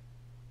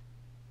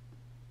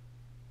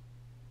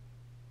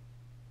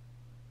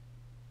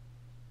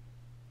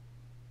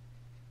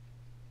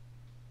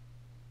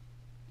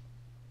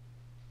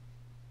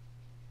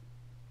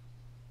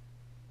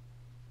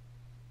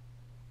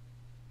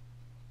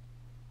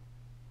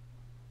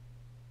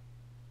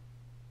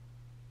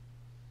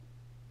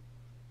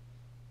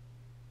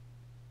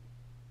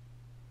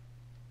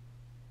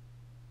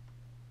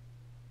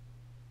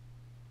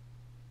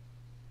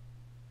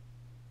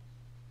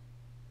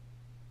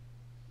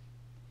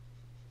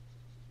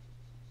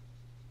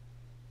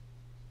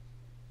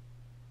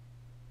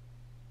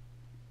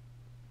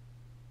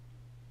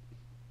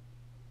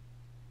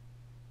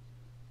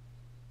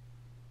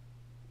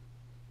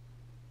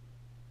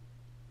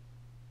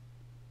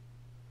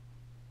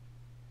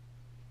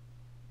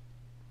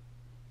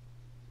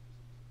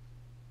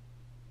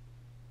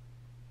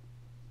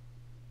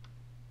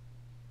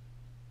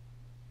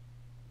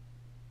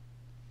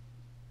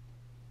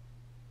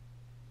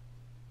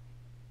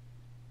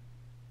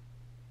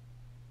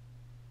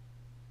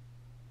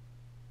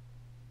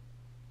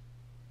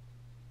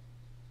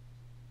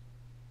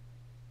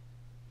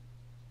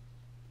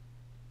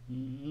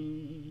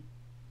 Mm.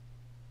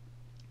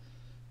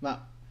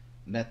 Well,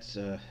 let's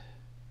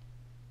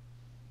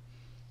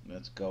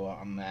let's go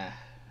on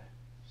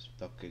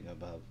talking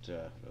about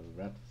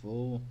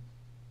Wraightful.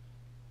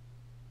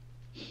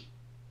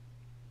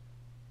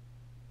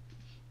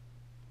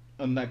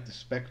 Unlike the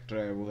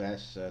Spectre, who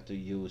has to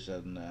use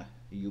a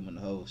human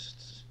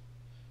host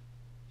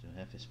to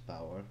have his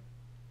power,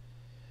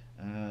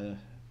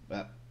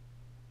 but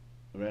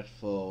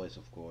Wraightful is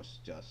of course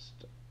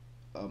just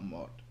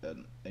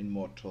an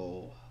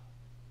immortal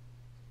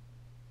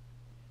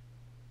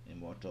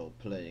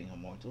playing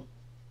immortal.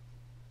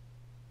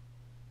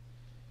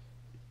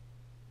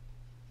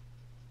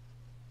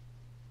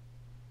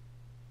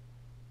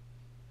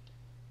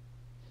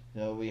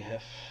 So we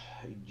have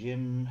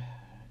Jim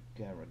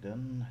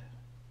Garrigan.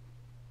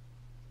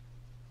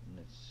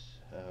 Let's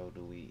how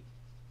do we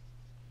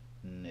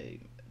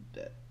name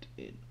that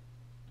in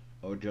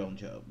or John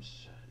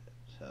Jones.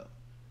 So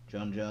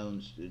John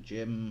Jones,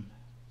 Jim,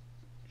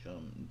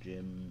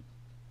 Jim.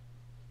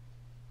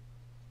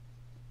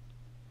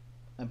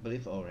 I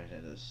believe already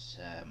there's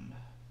Sam.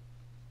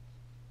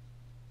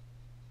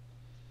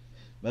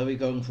 But we're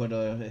going for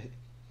the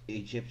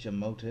Egyptian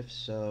motifs,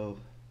 so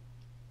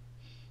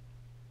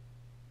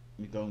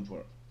we're going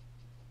for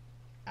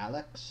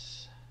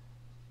Alex.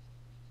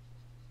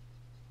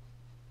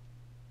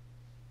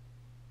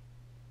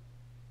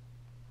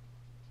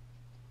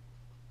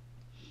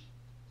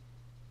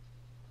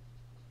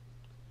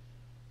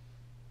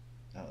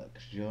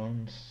 Alex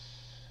Jones.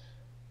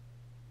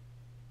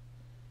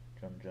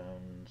 John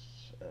Jones.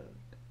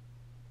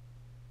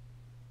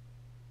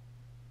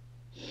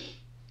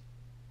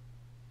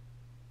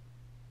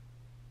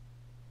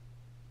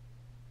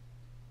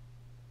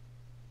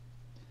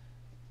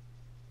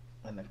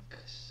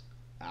 Alex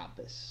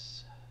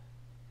Abyss.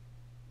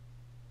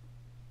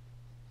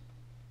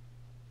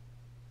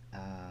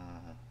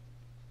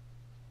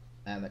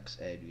 Alex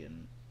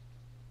Adrian.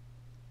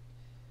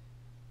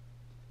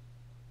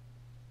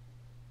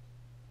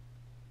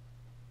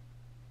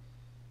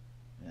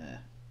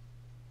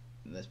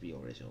 Let's be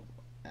original.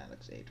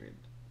 Alex Adrian.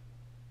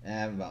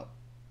 And well,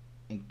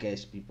 in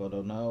case people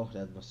don't know,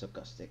 that was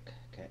sarcastic.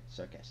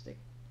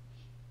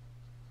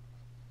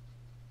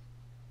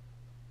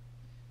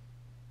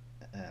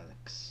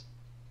 Alex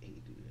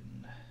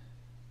Adrian.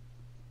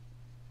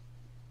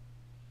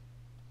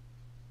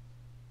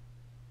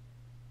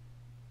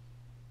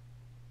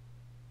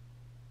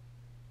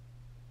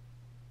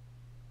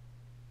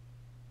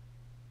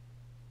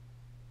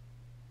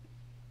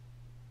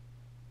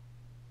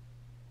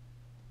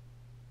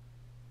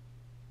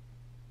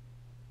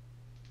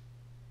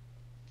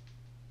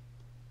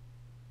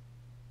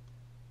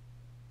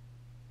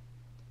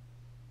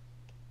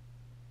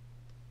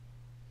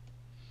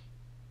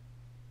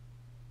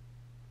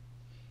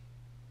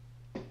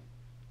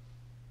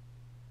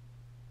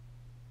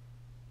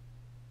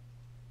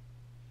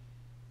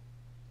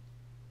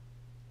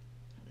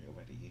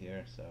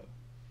 here, so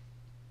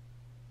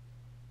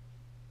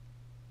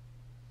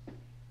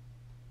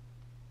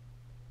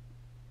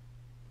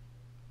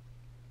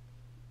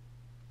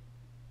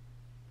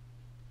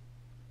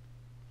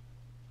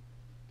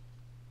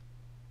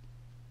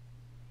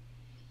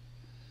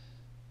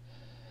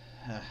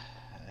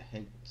I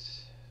hate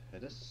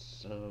this.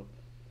 So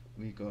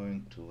we're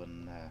going to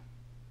an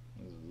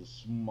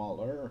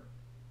smaller.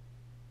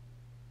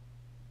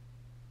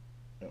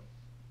 Oh,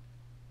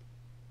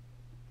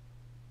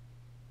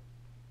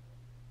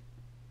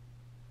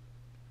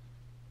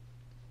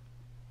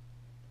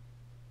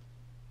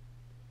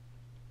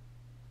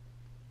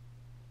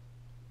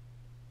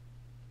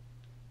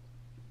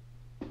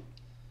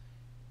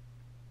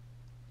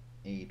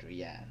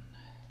 Adrian.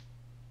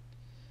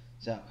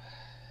 So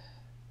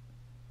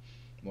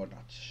more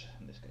Dutch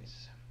in this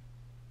case.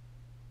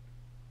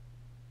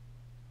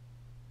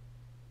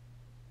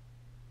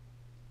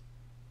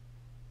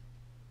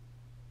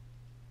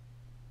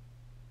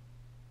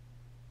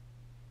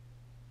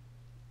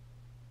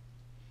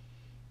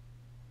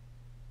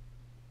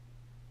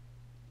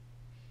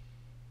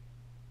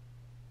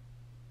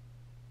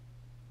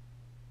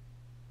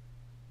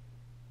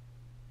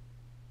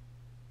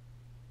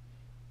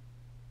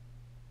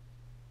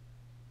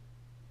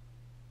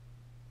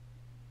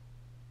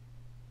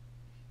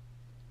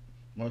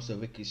 Most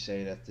of the wikis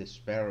say that the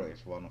Sparrow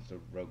is one of the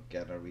rogue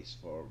galleries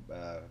for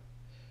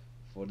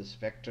the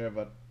Spectre,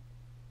 but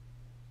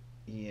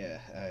yeah,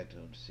 I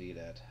don't see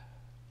that.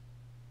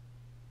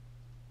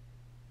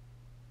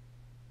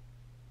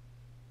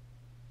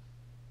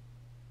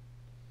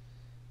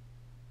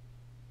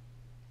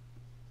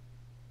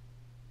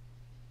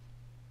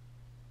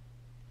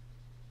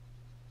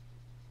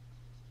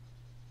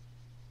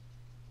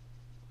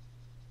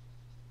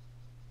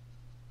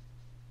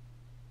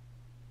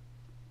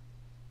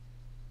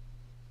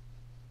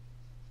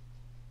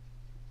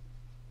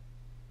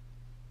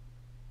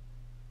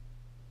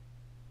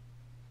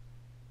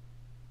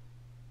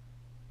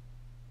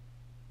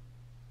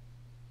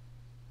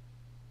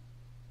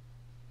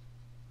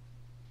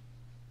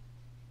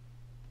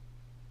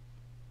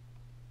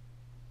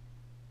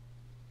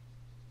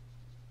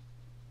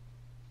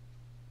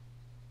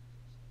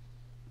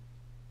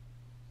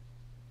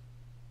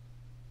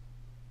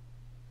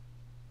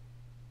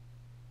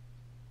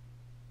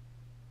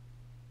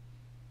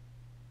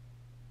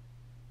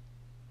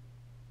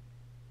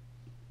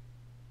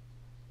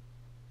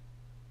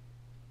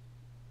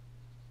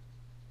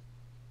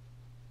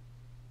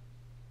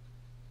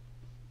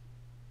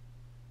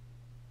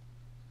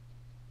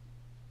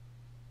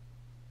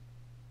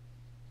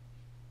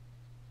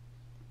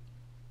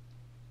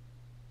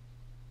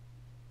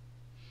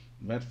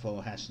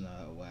 Wraightful has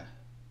no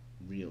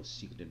real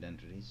secret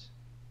identities.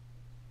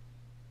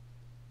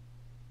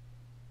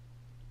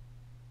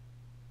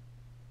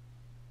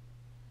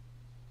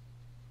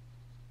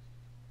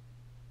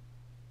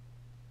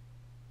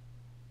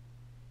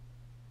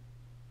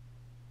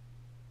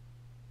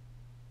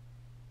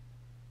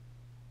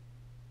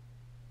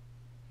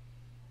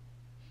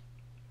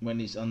 When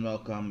he's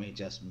unwelcome, he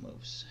just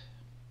moves.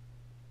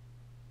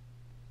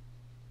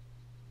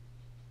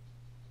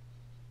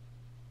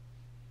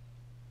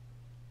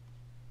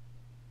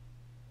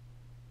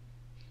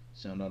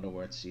 So in other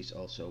words, he's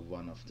also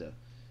one of the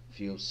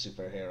few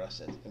superheroes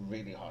that are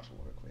really hard to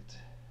work with.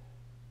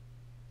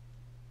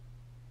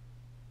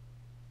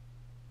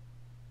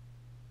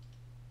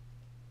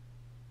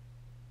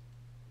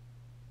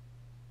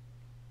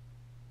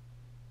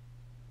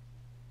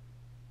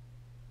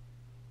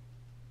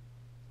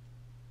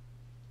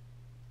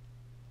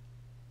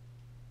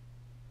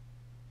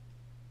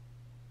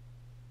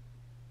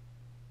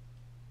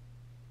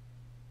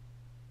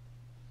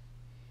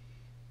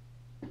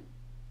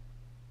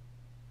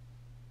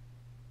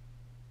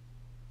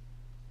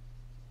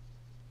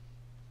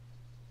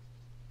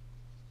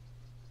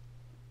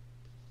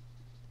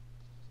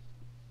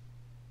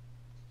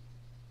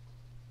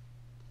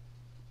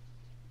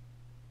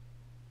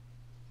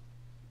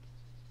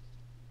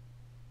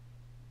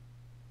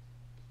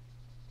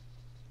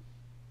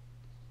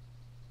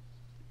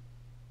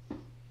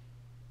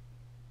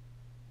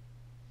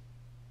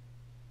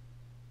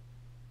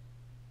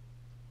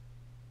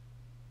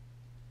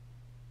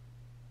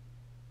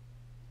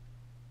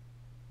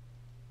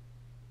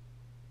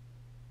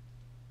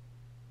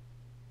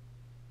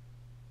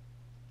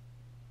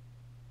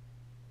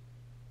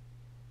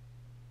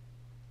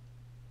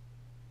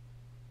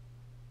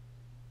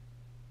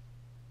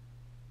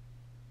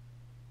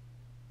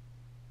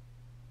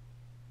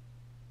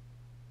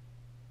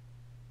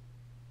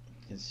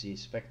 You can see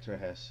Spectre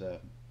has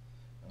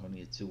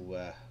only a two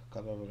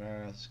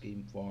color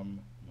scheme form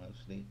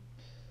mostly.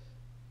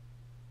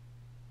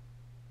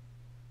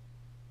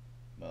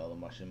 Well, the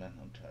Martian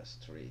Manhunter has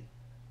three.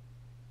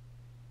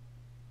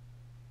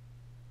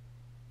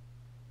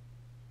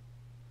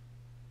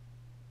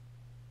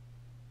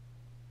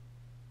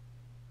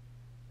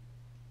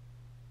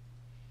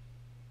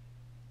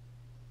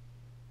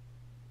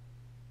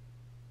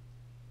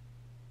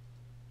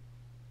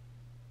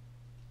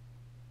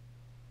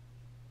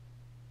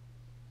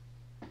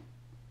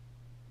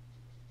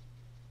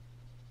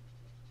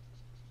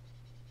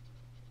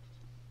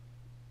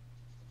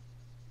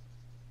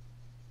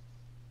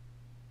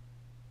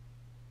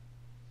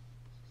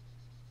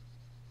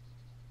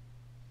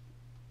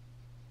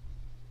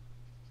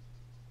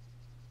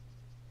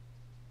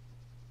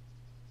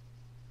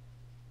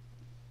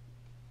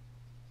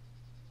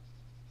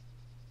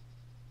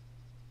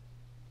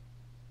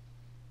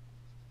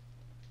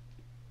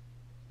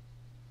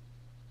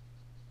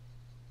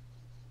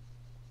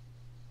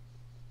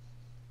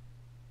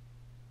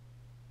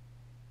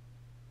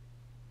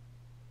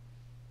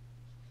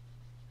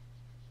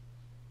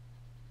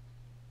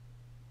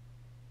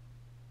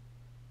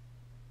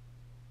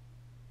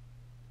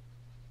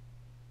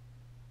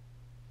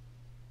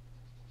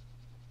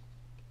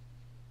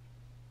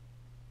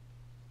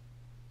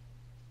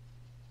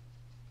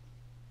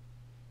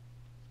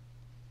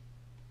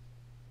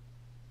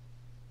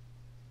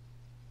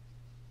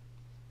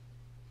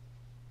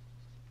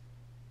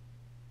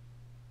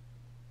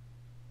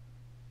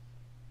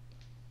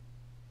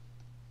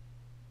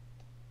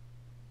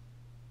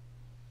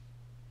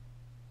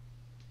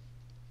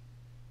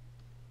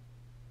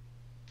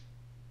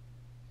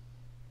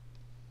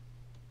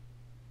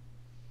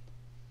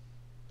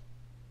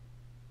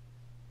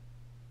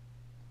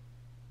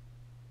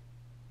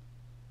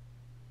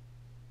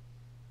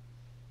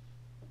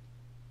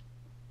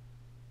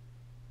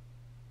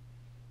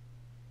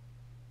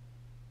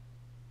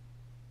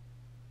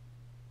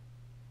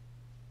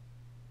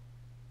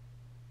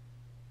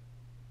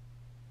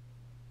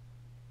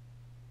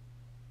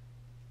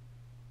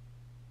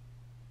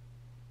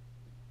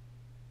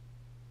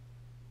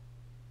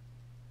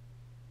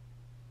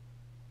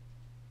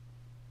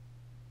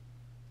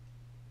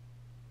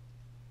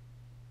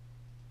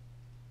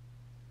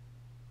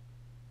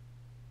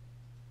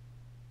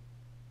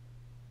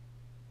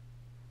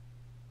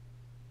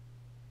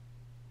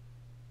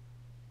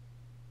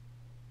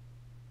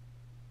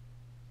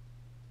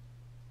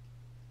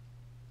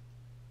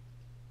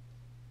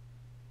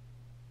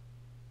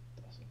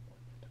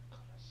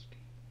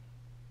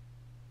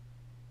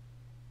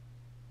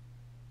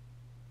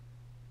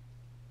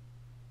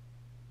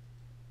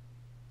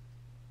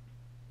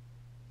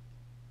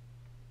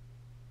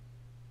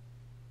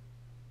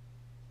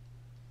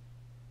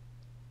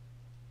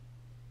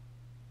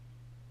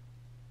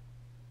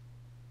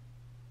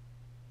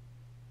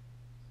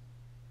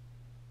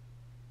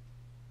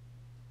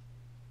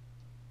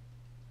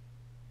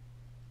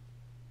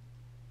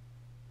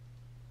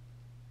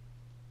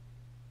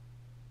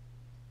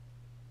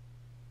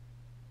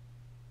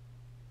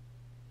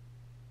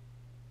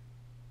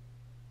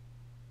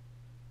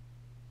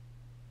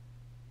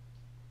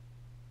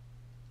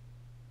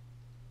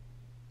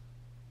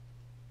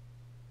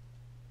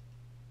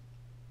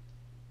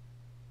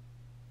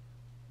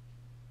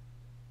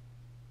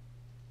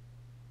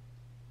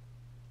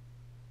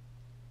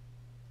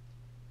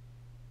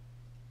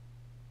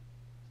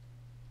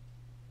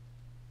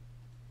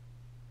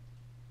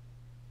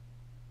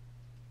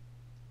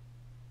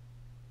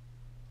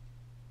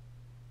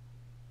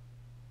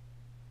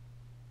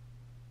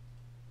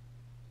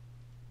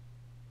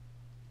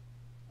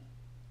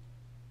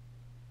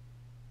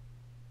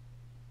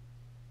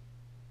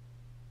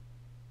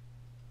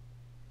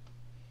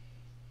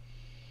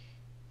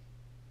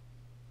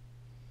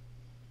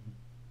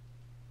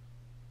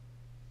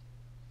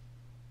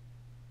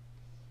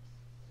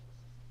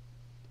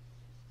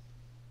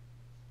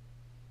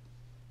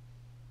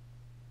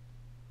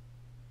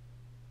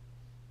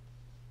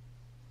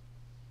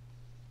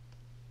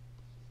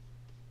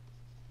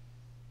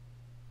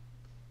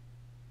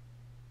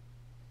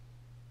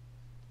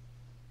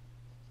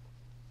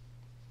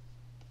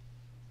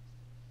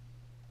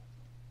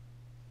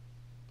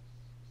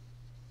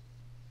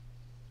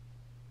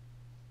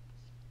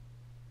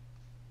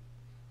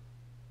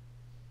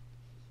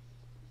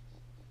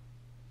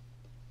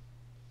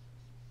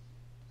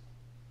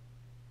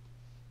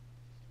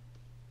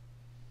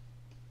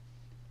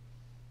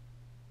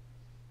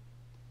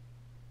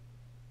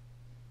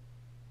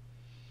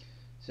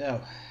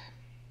 So,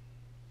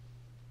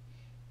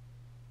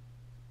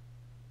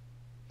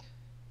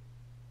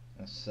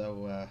 I'm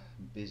so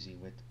busy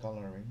with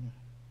coloring.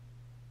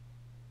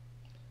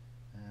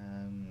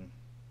 Um,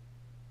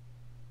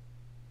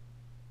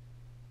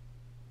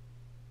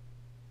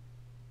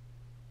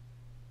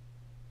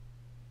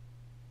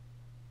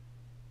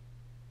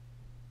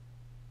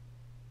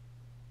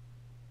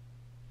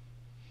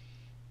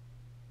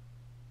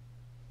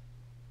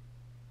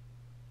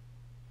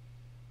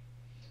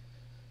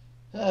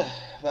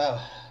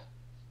 well,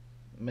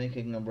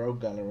 making a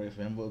rogue gallery of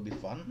him will be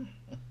fun.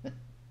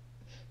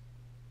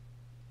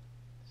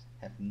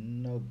 Have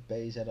no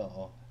base at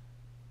all.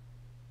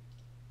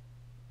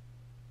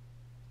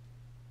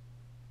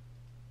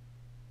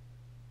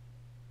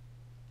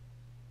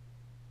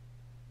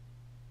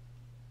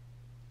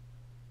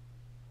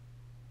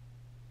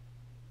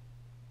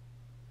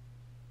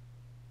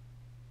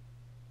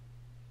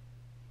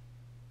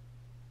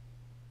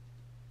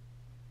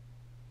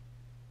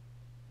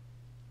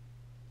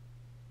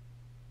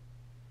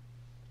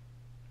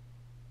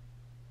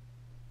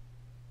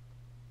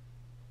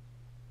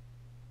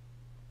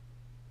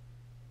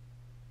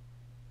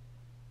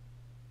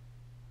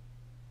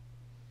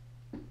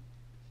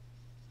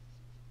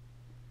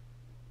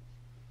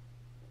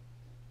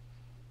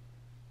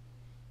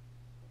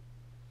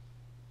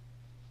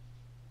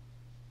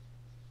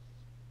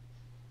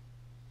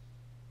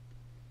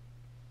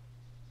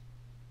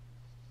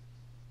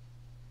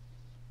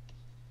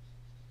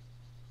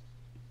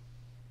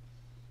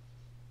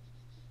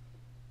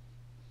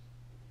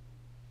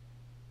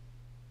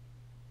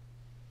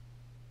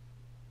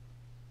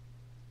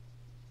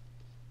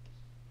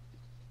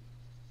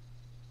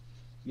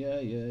 Yeah.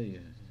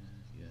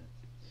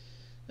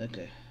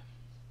 Okay.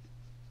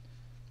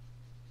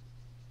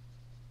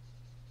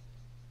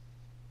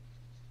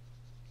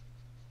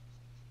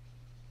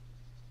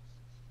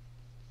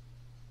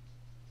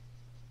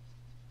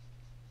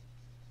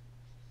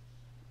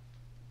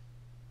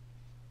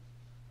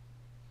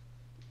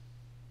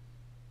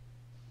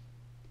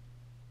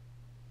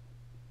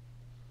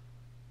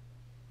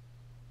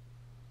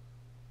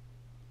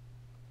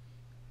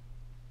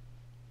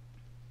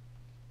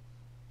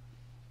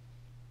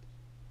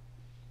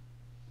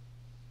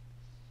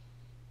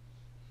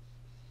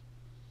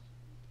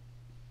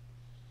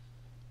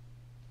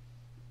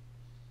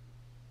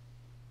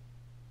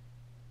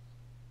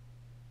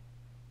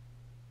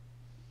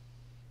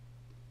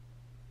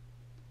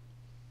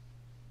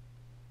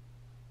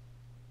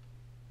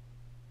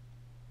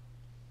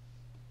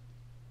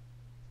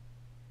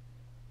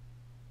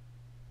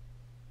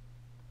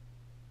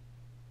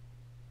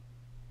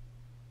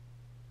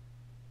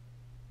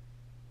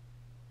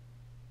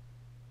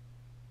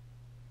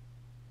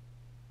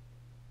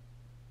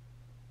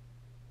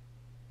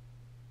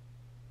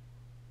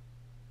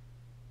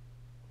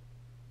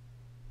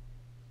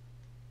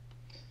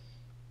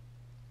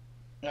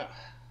 Ah,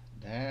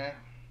 there,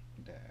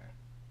 there.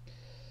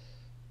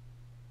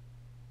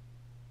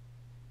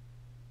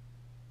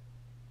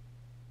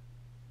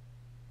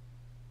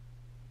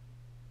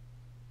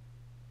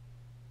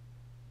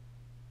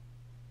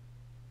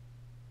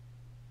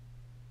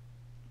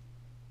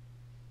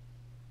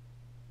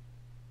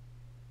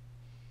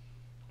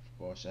 Of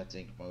course, I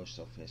think most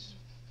of his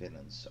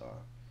villains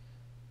are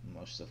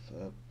most of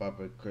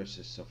public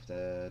curses of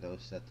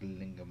those that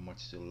linger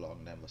much too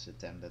long than was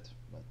intended.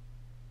 But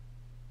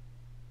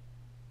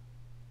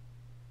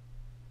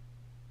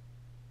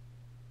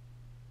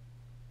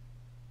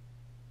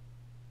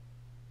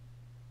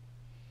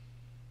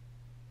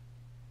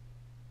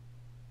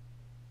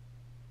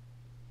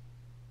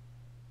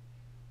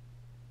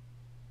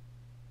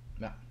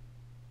yeah,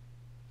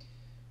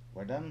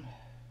 we're done.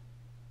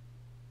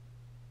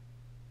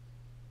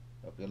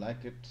 Hope you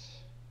like it.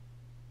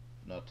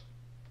 Not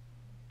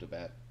too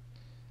bad.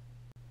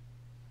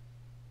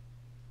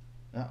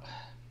 Now,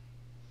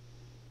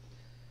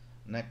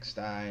 next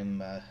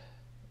time,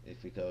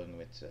 if we're going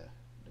with the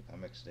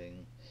comics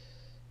thing,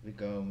 we're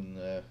going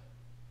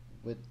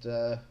with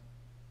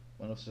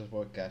one of the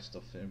forecasts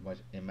of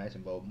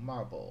Imaginable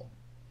Marble,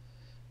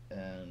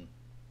 and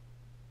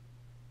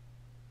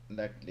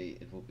likely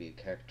it will be a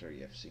character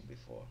you have seen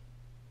before.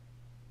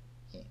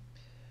 Yeah.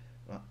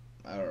 Well,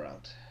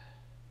 alright.